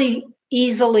really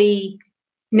easily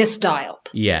misdialed.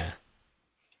 Yeah.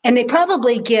 And they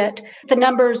probably get the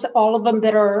numbers, all of them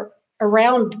that are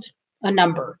around a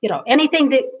number, anything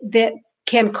that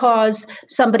can cause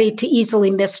somebody to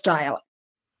easily misdial.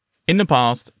 In the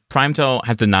past, PrimeTel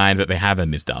has denied that they have a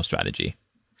misdial strategy.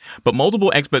 But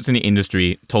multiple experts in the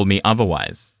industry told me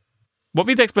otherwise. What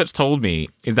these experts told me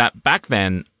is that back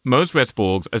then, most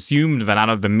Westborgs assumed that out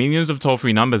of the millions of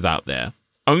toll-free numbers out there,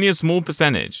 only a small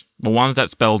percentage, the ones that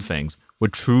spelled things, were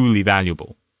truly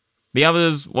valuable. The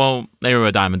others, well, they were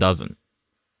a dime a dozen.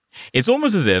 It's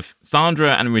almost as if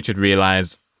Sandra and Richard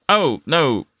realized, oh,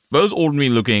 no, those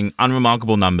ordinary-looking,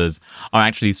 unremarkable numbers are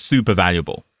actually super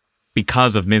valuable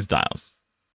because of misdials.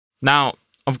 Now,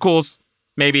 of course,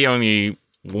 maybe only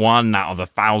 1 out of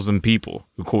 1,000 people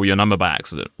who call your number by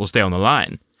accident will stay on the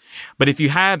line. But if you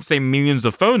had, say, millions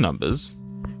of phone numbers,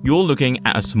 you're looking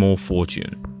at a small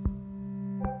fortune.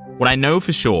 What I know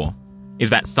for sure is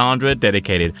that Sandra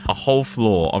dedicated a whole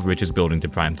floor of Richard's building to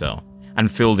PrimeTel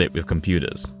and filled it with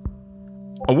computers.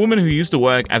 A woman who used to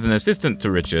work as an assistant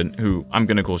to Richard, who I'm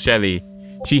going to call Shelley,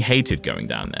 she hated going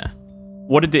down there.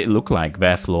 What did it look like,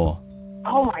 their floor?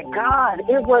 Oh my God,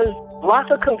 it was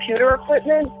lots of computer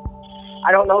equipment.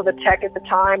 I don't know the tech at the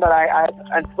time, but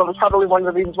that was probably one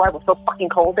of the reasons why it was so fucking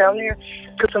cold down there,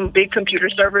 because some big computer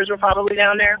servers were probably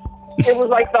down there. It was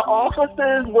like the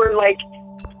offices were like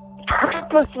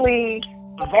purposely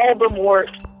Voldemort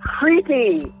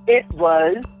creepy. It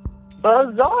was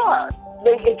bizarre.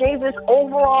 It gave this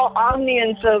overall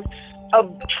ambience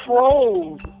of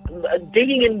trolls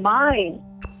digging in mines.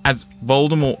 As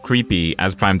Voldemort creepy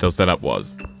as PrimeTel's setup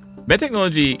was, their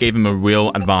technology gave them a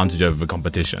real advantage over the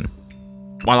competition.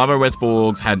 While other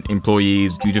Westborgs had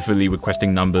employees dutifully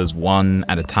requesting numbers one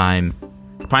at a time,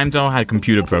 PrimeTel had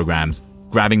computer programs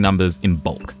grabbing numbers in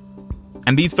bulk.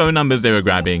 And these phone numbers they were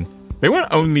grabbing, they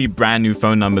weren't only brand new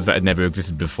phone numbers that had never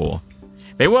existed before.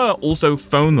 They were also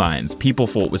phone lines people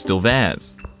thought were still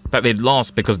theirs, that they'd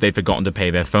lost because they'd forgotten to pay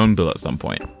their phone bill at some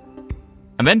point.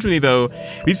 Eventually, though,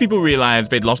 these people realized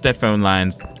they'd lost their phone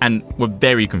lines and were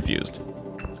very confused.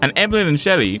 And Evelyn and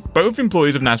Shelley, both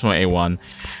employees of National A1,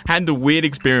 had the weird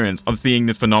experience of seeing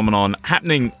this phenomenon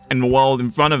happening in the world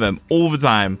in front of them all the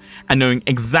time and knowing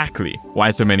exactly why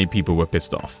so many people were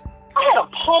pissed off. I had a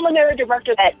pulmonary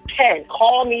director at Penn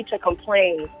call me to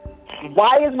complain. Why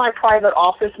is my private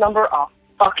office number a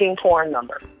fucking porn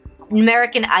number?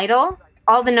 American Idol,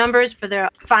 all the numbers for their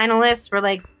finalists were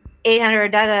like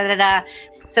 800 da da da da.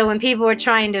 So when people were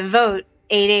trying to vote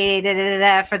 888 da da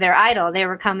da for their idol, they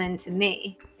were coming to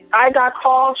me. I got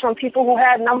calls from people who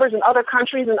had numbers in other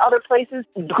countries and other places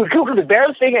who could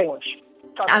barely speak English.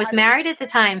 I was married at the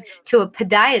time to a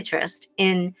podiatrist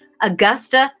in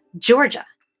Augusta, Georgia.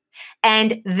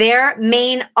 And their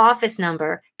main office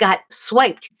number got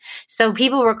swiped. So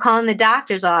people were calling the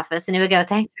doctor's office and it would go,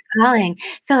 thanks for calling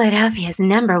Philadelphia's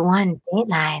 #1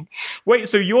 Dateline. Wait,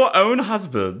 so your own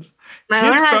husband,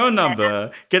 his phone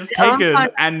number gets taken,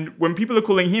 and when people are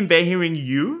calling him, they're hearing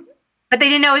you? But they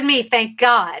didn't know it was me, thank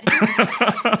God.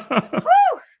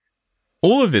 Woo!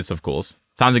 All of this, of course,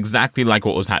 sounds exactly like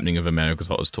what was happening with America's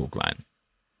Hottest Talk Line.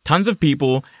 Tons of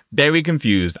people very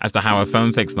confused as to how a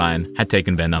phone sex line had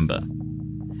taken their number.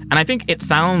 And I think it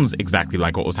sounds exactly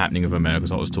like what was happening with America's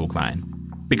Hottest Talk Line,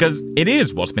 because it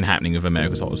is what's been happening with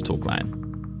America's Hottest Talk Line.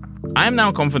 I am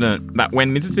now confident that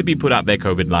when Mississippi put out their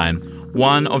COVID line,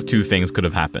 one of two things could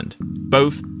have happened,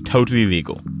 both totally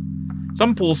legal.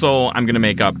 Some poor soul I'm going to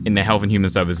make up in the Health and Human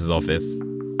Services office,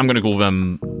 I'm going to call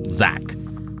them Zach,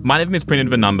 might have misprinted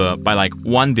the number by like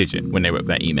 1 digit when they wrote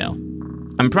their email.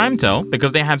 And PrimeTel,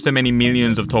 because they have so many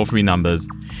millions of toll-free numbers,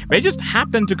 they just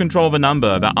happen to control the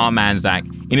number that our man Zach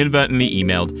inadvertently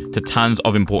emailed to tons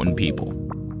of important people.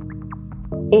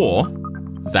 Or,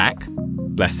 Zach,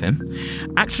 bless him,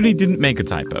 actually didn't make a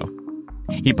typo.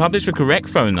 He published the correct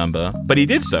phone number, but he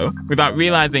did so without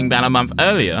realizing that a month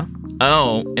earlier,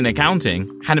 Earl, in accounting,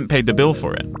 hadn't paid the bill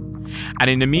for it. And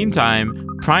in the meantime,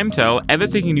 PrimeTel, ever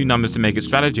seeking new numbers to make its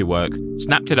strategy work,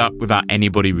 snapped it up without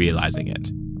anybody realizing it.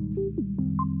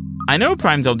 I know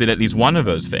PrimeTel did at least one of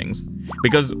those things,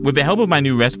 because with the help of my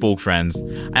new Westborg friends,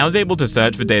 I was able to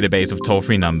search the database of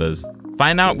toll-free numbers,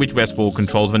 find out which Westborg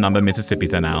controls the number Mississippi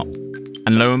sent out,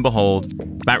 and lo and behold,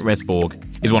 that Westborg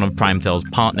is one of PrimeTel's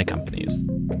partner companies,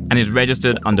 and is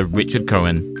registered under Richard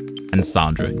Cohen and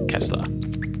Sandra Kessler.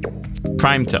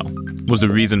 PrimeTel was the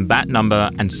reason that number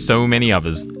and so many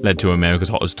others led to America's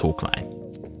Hottest Talk Line.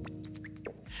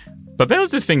 But there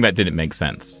was this thing that didn't make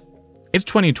sense. It's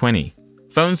 2020.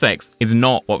 Phone sex is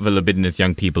not what the libidinous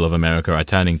young people of America are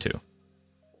turning to.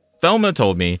 Thelma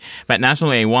told me that National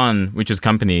A1, Richard's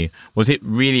company, was hit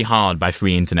really hard by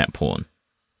free internet porn.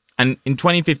 And in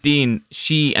 2015,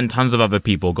 she and tons of other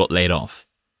people got laid off.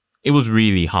 it was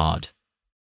really hard.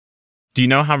 Do you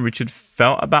know how Richard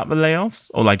felt about the layoffs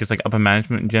or like just like upper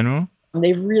management in general?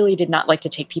 They really did not like to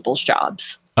take people's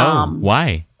jobs.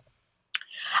 Why?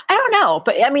 I don't know.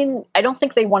 But I mean, I don't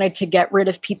think they wanted to get rid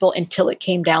of people until it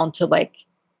came down to like,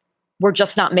 we're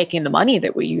just not making the money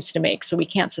that we used to make. So we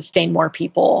can't sustain more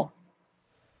people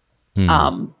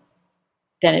than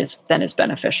is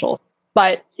beneficial.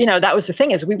 But, you know, that was the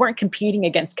thing is we weren't competing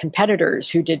against competitors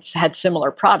who had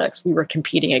similar products. We were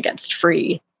competing against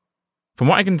free. From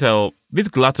what I can tell, this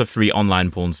glut of free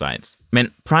online porn sites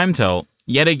meant Primetel,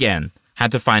 yet again,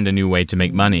 had to find a new way to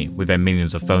make money with their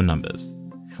millions of phone numbers,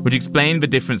 which explained the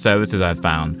different services I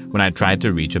found when I tried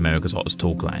to reach America's Hottest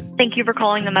Talk Line. Thank you for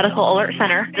calling the Medical Alert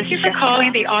Center. Thank you for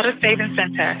calling the Auto Savings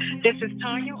Center. This is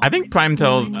Tanya. I think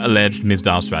Primetel's alleged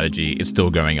misdial strategy is still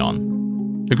going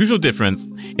on. The crucial difference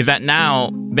is that now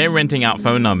they're renting out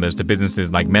phone numbers to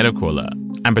businesses like Medical Alert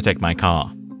and Protect My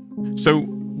Car. So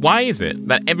why is it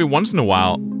that every once in a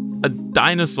while, a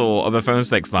dinosaur of a phone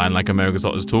sex line like America's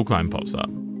Hottest Talk Line pops up?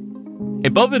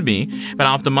 It bothered me that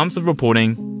after months of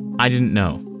reporting, I didn't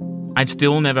know. I'd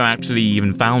still never actually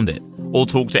even found it, or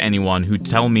talked to anyone who'd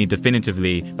tell me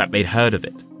definitively that they'd heard of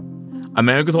it.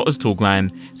 America's Hottest Talk Line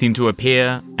seemed to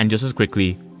appear and just as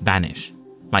quickly vanish,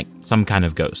 like some kind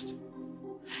of ghost.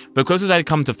 The closest I'd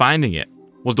come to finding it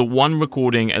was the one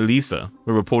recording Elisa,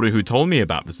 the reporter who told me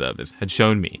about the service, had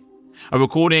shown me. A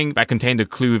recording that contained a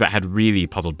clue that had really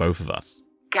puzzled both of us.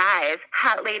 Guys,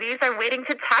 hot ladies are waiting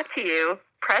to talk to you.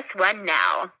 Press 1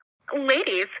 now.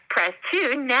 Ladies, press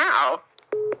 2 now.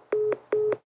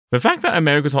 The fact that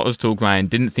America's Hottest Talk Line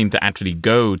didn't seem to actually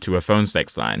go to a phone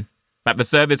sex line, that the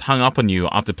service hung up on you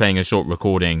after playing a short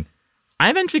recording, I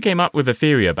eventually came up with a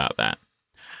theory about that.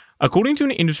 According to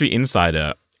an industry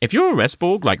insider, if you're a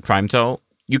Resborg like Primetel,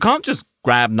 you can't just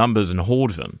grab numbers and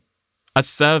hoard them. A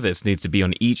service needs to be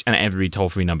on each and every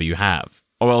toll-free number you have,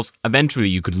 or else eventually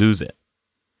you could lose it.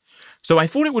 So I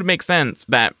thought it would make sense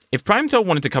that if Primetel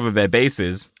wanted to cover their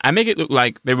bases and make it look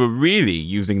like they were really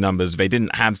using numbers they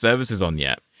didn't have services on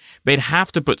yet, they'd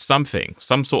have to put something,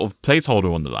 some sort of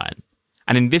placeholder on the line.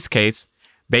 And in this case,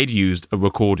 they'd used a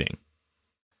recording.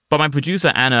 But my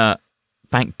producer Anna,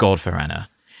 thank God for Anna,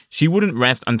 she wouldn't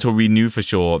rest until we knew for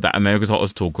sure that America's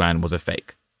Hottest Talk Line was a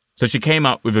fake. So she came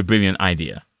up with a brilliant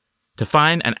idea. To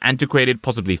find an antiquated,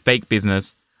 possibly fake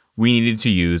business, we needed to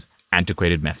use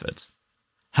antiquated methods.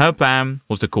 Her plan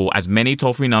was to call as many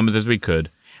toll-free numbers as we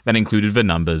could that included the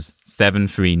numbers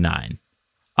 739,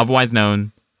 otherwise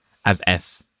known as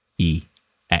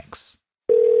SEX.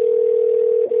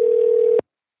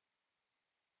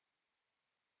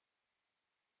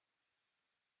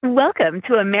 Welcome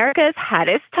to America's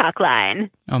Hottest Talk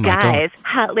Line. Oh my Guys, God.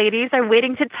 hot ladies are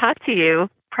waiting to talk to you.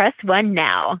 Press 1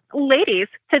 now. Ladies,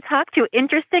 to talk to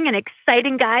interesting and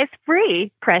exciting guys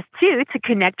free. Press 2 to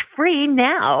connect free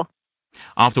now.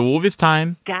 After all this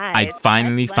time, Guys, I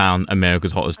finally found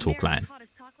America's Hottest Talk Line.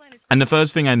 And the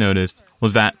first thing I noticed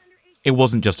was that it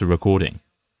wasn't just a recording.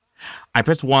 I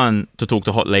pressed 1 to talk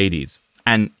to hot ladies,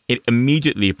 and it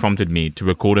immediately prompted me to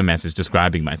record a message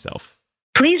describing myself.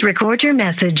 Please record your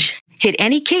message. Hit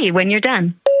any key when you're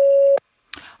done.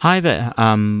 Hi there,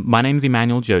 my name's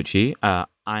Emmanuel Jochi.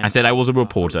 I said I was a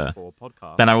reporter,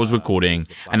 that I was recording,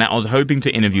 and that I was hoping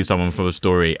to interview someone for a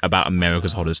story about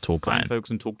America's Hottest Talk Line. Folks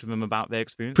and talk to them about their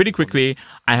experience. Pretty quickly,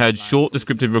 I heard short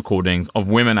descriptive recordings of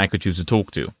women I could choose to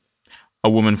talk to. A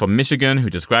woman from Michigan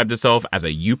who described herself as a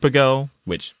Yupa girl,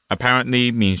 which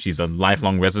apparently means she's a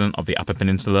lifelong resident of the Upper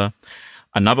Peninsula.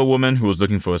 Another woman who was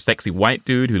looking for a sexy white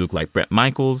dude who looked like Bret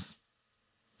Michaels.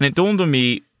 And it dawned on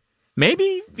me,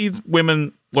 maybe these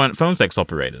women weren't phone sex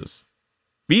operators.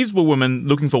 These were women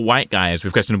looking for white guys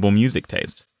with questionable music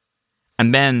taste.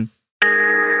 And then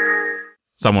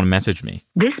someone messaged me.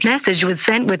 This message was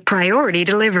sent with priority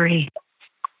delivery.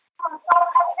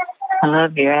 I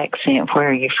love your accent. Where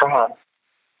are you from?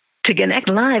 To connect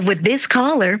live with this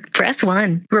caller, press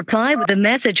 1. Reply with a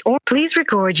message or please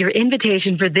record your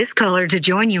invitation for this caller to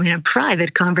join you in a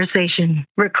private conversation.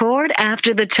 Record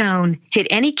after the tone. Hit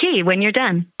any key when you're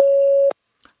done.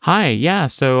 Hi, yeah,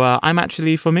 so I'm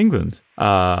actually from England.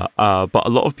 But a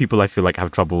lot of people I feel like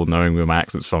have trouble knowing where my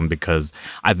accent's from because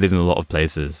I've lived in a lot of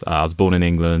places. I was born in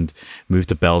England, moved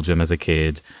to Belgium as a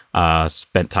kid,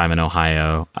 spent time in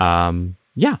Ohio.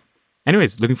 Yeah.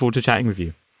 Anyways, looking forward to chatting with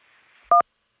you.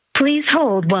 Please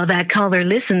hold while that caller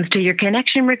listens to your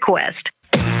connection request.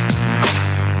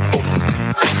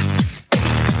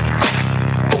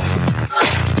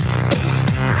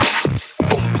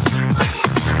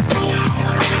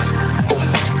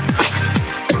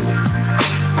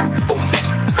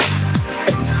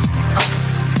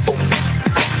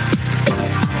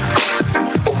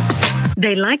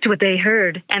 they liked what they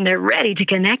heard and they're ready to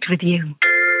connect with you.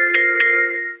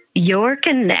 You're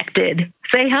connected.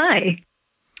 Say hi.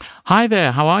 Hi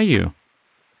there, how are you?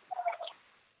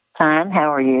 Fine,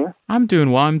 how are you? I'm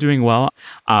doing well.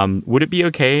 Would it be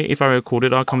okay if I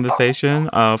recorded our conversation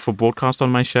for broadcast on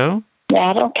my show? Yeah,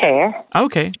 I don't care.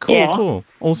 Okay, cool.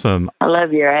 Awesome. I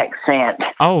love your accent.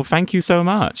 Oh, thank you so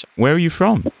much. Where are you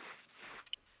from?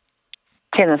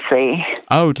 Tennessee.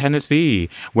 Oh, Tennessee.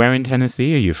 Where in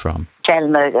Tennessee are you from?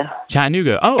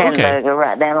 Chattanooga. Oh, okay. Chattanooga,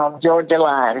 right down on the Georgia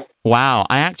line. Wow,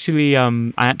 I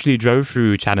actually drove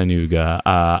through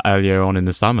Chattanooga earlier on in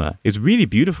the summer. It's a really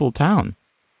beautiful town.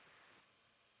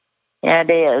 Yeah,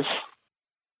 it is.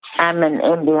 I'm in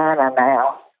Indiana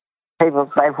now.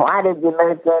 People say, "Why did you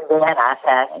move to Indiana?"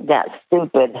 I got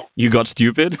stupid. You got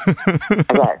stupid?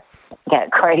 I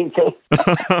got crazy.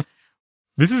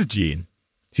 This is Jean.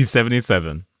 She's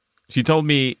 77. She told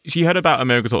me she heard about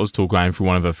America's Hottest Talk Line through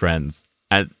one of her friends,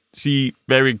 and she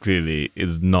very clearly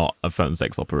is not a phone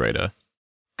sex operator.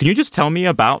 Can you just tell me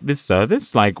about this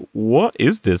service? Like, what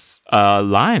is this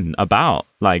line about?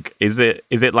 Like, is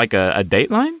it like a date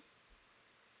line?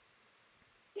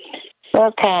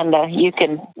 Well, kinda. You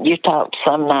talk to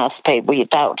some nice people. You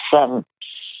talk to some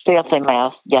filthy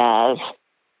mouth guys.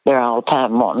 They're all the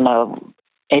time wanting to know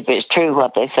if it's true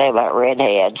what they say about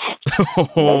redheads.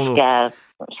 This guy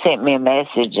sent me a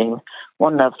message and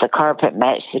wanted to know if the carpet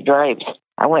matched the drapes.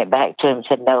 I went back to him and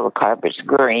said, "No, the carpet's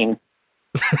green."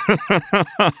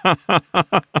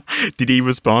 Did he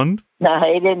respond? No,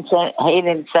 he didn't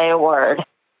say a word.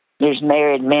 There's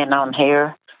married men on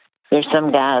here. There's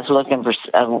some guys looking for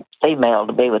a female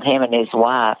to be with him and his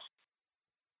wife.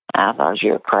 I thought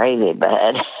you were crazy,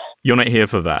 bud. You're not here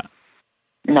for that?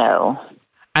 No.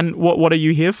 And what are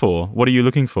you here for? What are you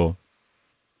looking for?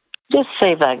 Just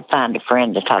see if I can find a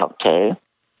friend to talk to.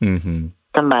 Mm-hmm.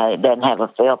 Somebody that doesn't have a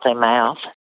filthy mouth.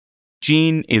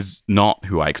 Jean is not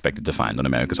who I expected to find on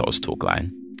America's Hottest Talk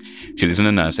Line. She lives in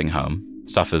a nursing home,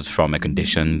 suffers from a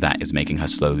condition that is making her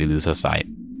slowly lose her sight.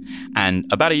 And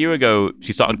about a year ago,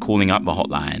 she started calling up the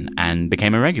hotline and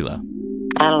became a regular.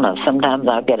 I don't know. Sometimes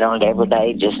I'll get on it every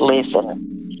day, just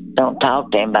listen. Don't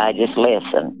talk to anybody, just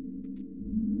listen.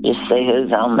 Just see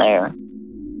who's on there.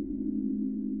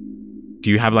 Do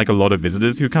you have like a lot of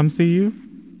visitors who come see you?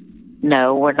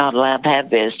 No, we're not allowed to have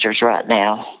visitors right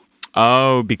now.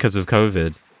 Oh, because of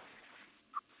COVID.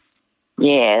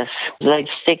 Yes. They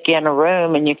stick you in a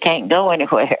room and you can't go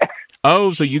anywhere.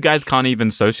 Oh, so you guys can't even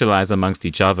socialize amongst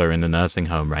each other in the nursing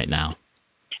home right now?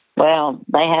 Well,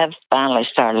 they have finally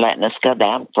started letting us go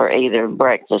down for either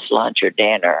breakfast, lunch, or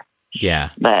dinner.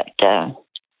 Yeah. But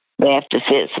we have to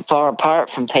sit so far apart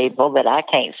from people that I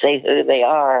can't see who they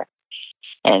are.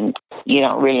 And you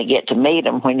don't really get to meet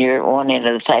them when you're at one end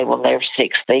of the table and they're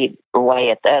 6 feet away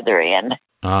at the other end.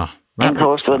 Ah. And of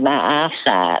course, with my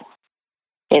eyesight,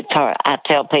 it's hard. I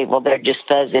tell people they're just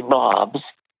fuzzy blobs.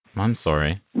 I'm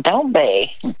sorry. Don't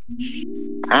be.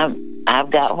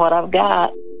 I've got what I've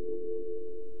got.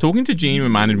 Talking to Jean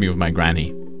reminded me of my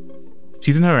granny.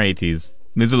 She's in her 80s,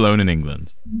 lives alone in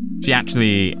England. She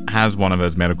actually has one of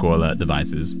those medical alert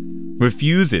devices.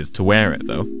 Refuses to wear it,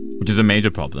 though, which is a major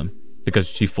problem because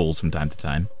she falls from time to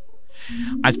time.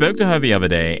 I spoke to her the other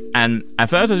day, and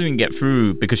at first I didn't get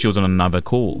through because she was on another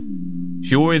call.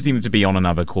 She always seems to be on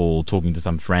another call talking to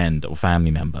some friend or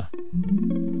family member.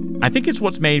 I think it's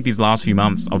what's made these last few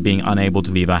months of being unable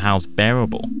to leave her house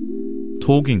bearable.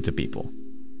 Talking to people.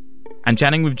 And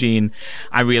chatting with Jean,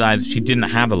 I realized she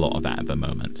didn't have a lot of that at the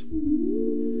moment.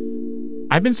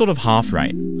 I've been sort of half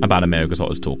right about America's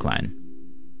Hottest Talk Line.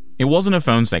 It wasn't a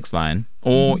phone sex line,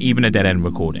 or even a dead-end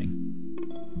recording.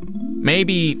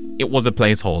 Maybe it was a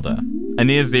placeholder, a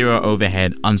near-zero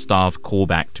overhead, unstaffed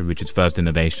callback to Richard's first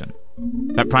innovation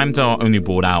that Primetel only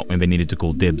brought out when they needed to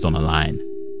call dibs on a line.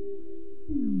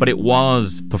 But it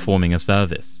was performing a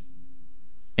service.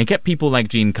 It kept people like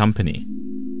Jean company.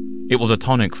 It was a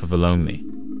tonic for the lonely.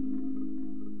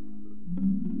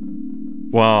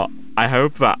 Well, I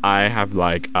hope that I have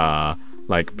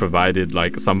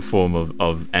provided some form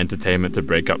of entertainment to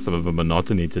break up some of the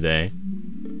monotony today.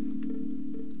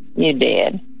 You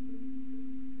did.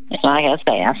 Like I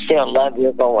say, I still love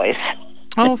your voice.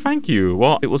 Oh, thank you.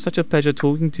 Well, it was such a pleasure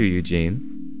talking to you, Jean.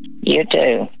 You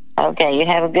too. Okay, you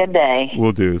have a good day.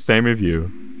 Will do. Same with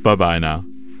you. Bye-bye now.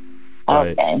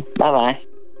 Okay, bye-bye.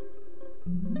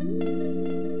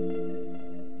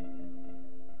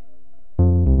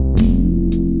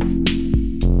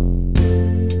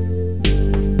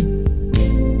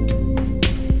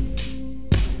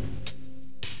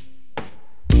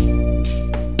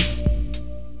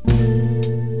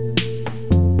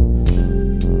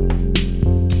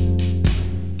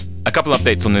 A couple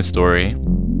updates on this story.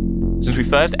 Since we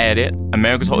first aired it,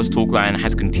 America's Hottest Talk Line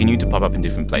has continued to pop up in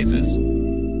different places.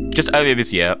 Just earlier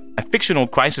this year, a fictional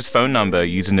crisis phone number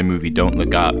used in the movie Don't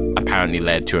Look Up apparently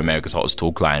led to America's Hottest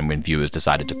Talk Line when viewers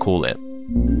decided to call it.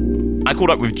 I called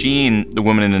up with Jean, the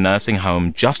woman in the nursing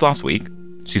home, just last week.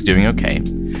 She's doing okay.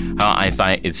 Her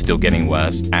eyesight is still getting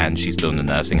worse, and she's still in the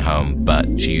nursing home, but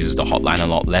she uses the hotline a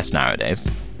lot less nowadays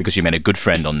because she made a good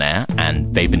friend on there,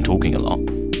 and they've been talking a lot.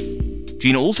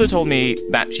 Jean also told me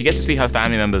that she gets to see her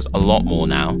family members a lot more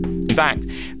now. In fact,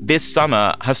 this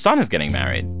summer, her son is getting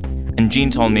married. And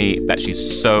Jean told me that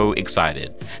she's so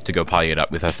excited to go party it up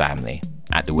with her family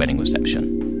at the wedding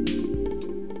reception.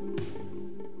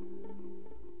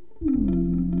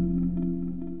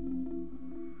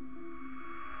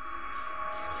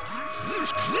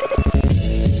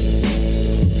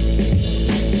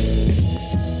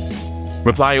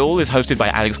 Reply All is hosted by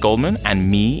Alex Goldman and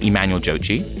me, Emmanuel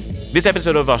Jochi. This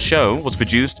episode of our show was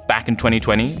produced back in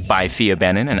 2020 by Thea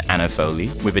Benin and Anna Foley,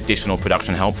 with additional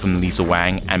production help from Lisa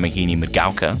Wang and Mahini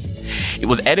Mudgalka. It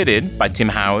was edited by Tim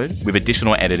Howard, with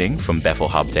additional editing from Bethel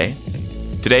Habte.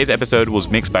 Today's episode was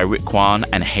mixed by Rick Kwan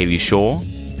and Haley Shaw.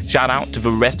 Shout out to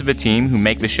the rest of the team who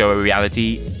make the show a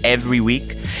reality every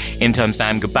week. Intern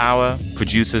Sam Gabauer,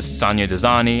 producers Sonia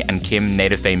Dazani and Kim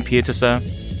Nadafame Pieterse,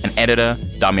 and editor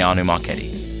Damiano Marchetti.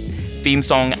 Theme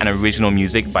song and original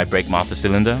music by Breakmaster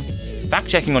Cylinder.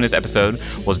 Fact-checking on this episode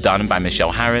was done by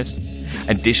Michelle Harris.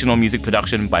 Additional music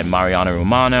production by Mariana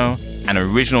Romano. And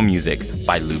original music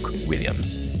by Luke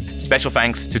Williams. Special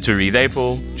thanks to Therese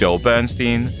April, Joel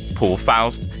Bernstein, Paul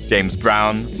Faust, James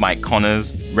Brown, Mike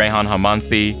Connors, Rehan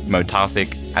Harmansi, Mo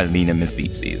Tarsic, and Lena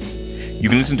Misitsis. You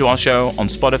can listen to our show on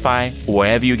Spotify or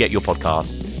wherever you get your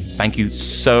podcasts. Thank you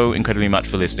so incredibly much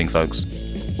for listening, folks.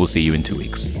 We'll see you in 2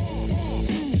 weeks.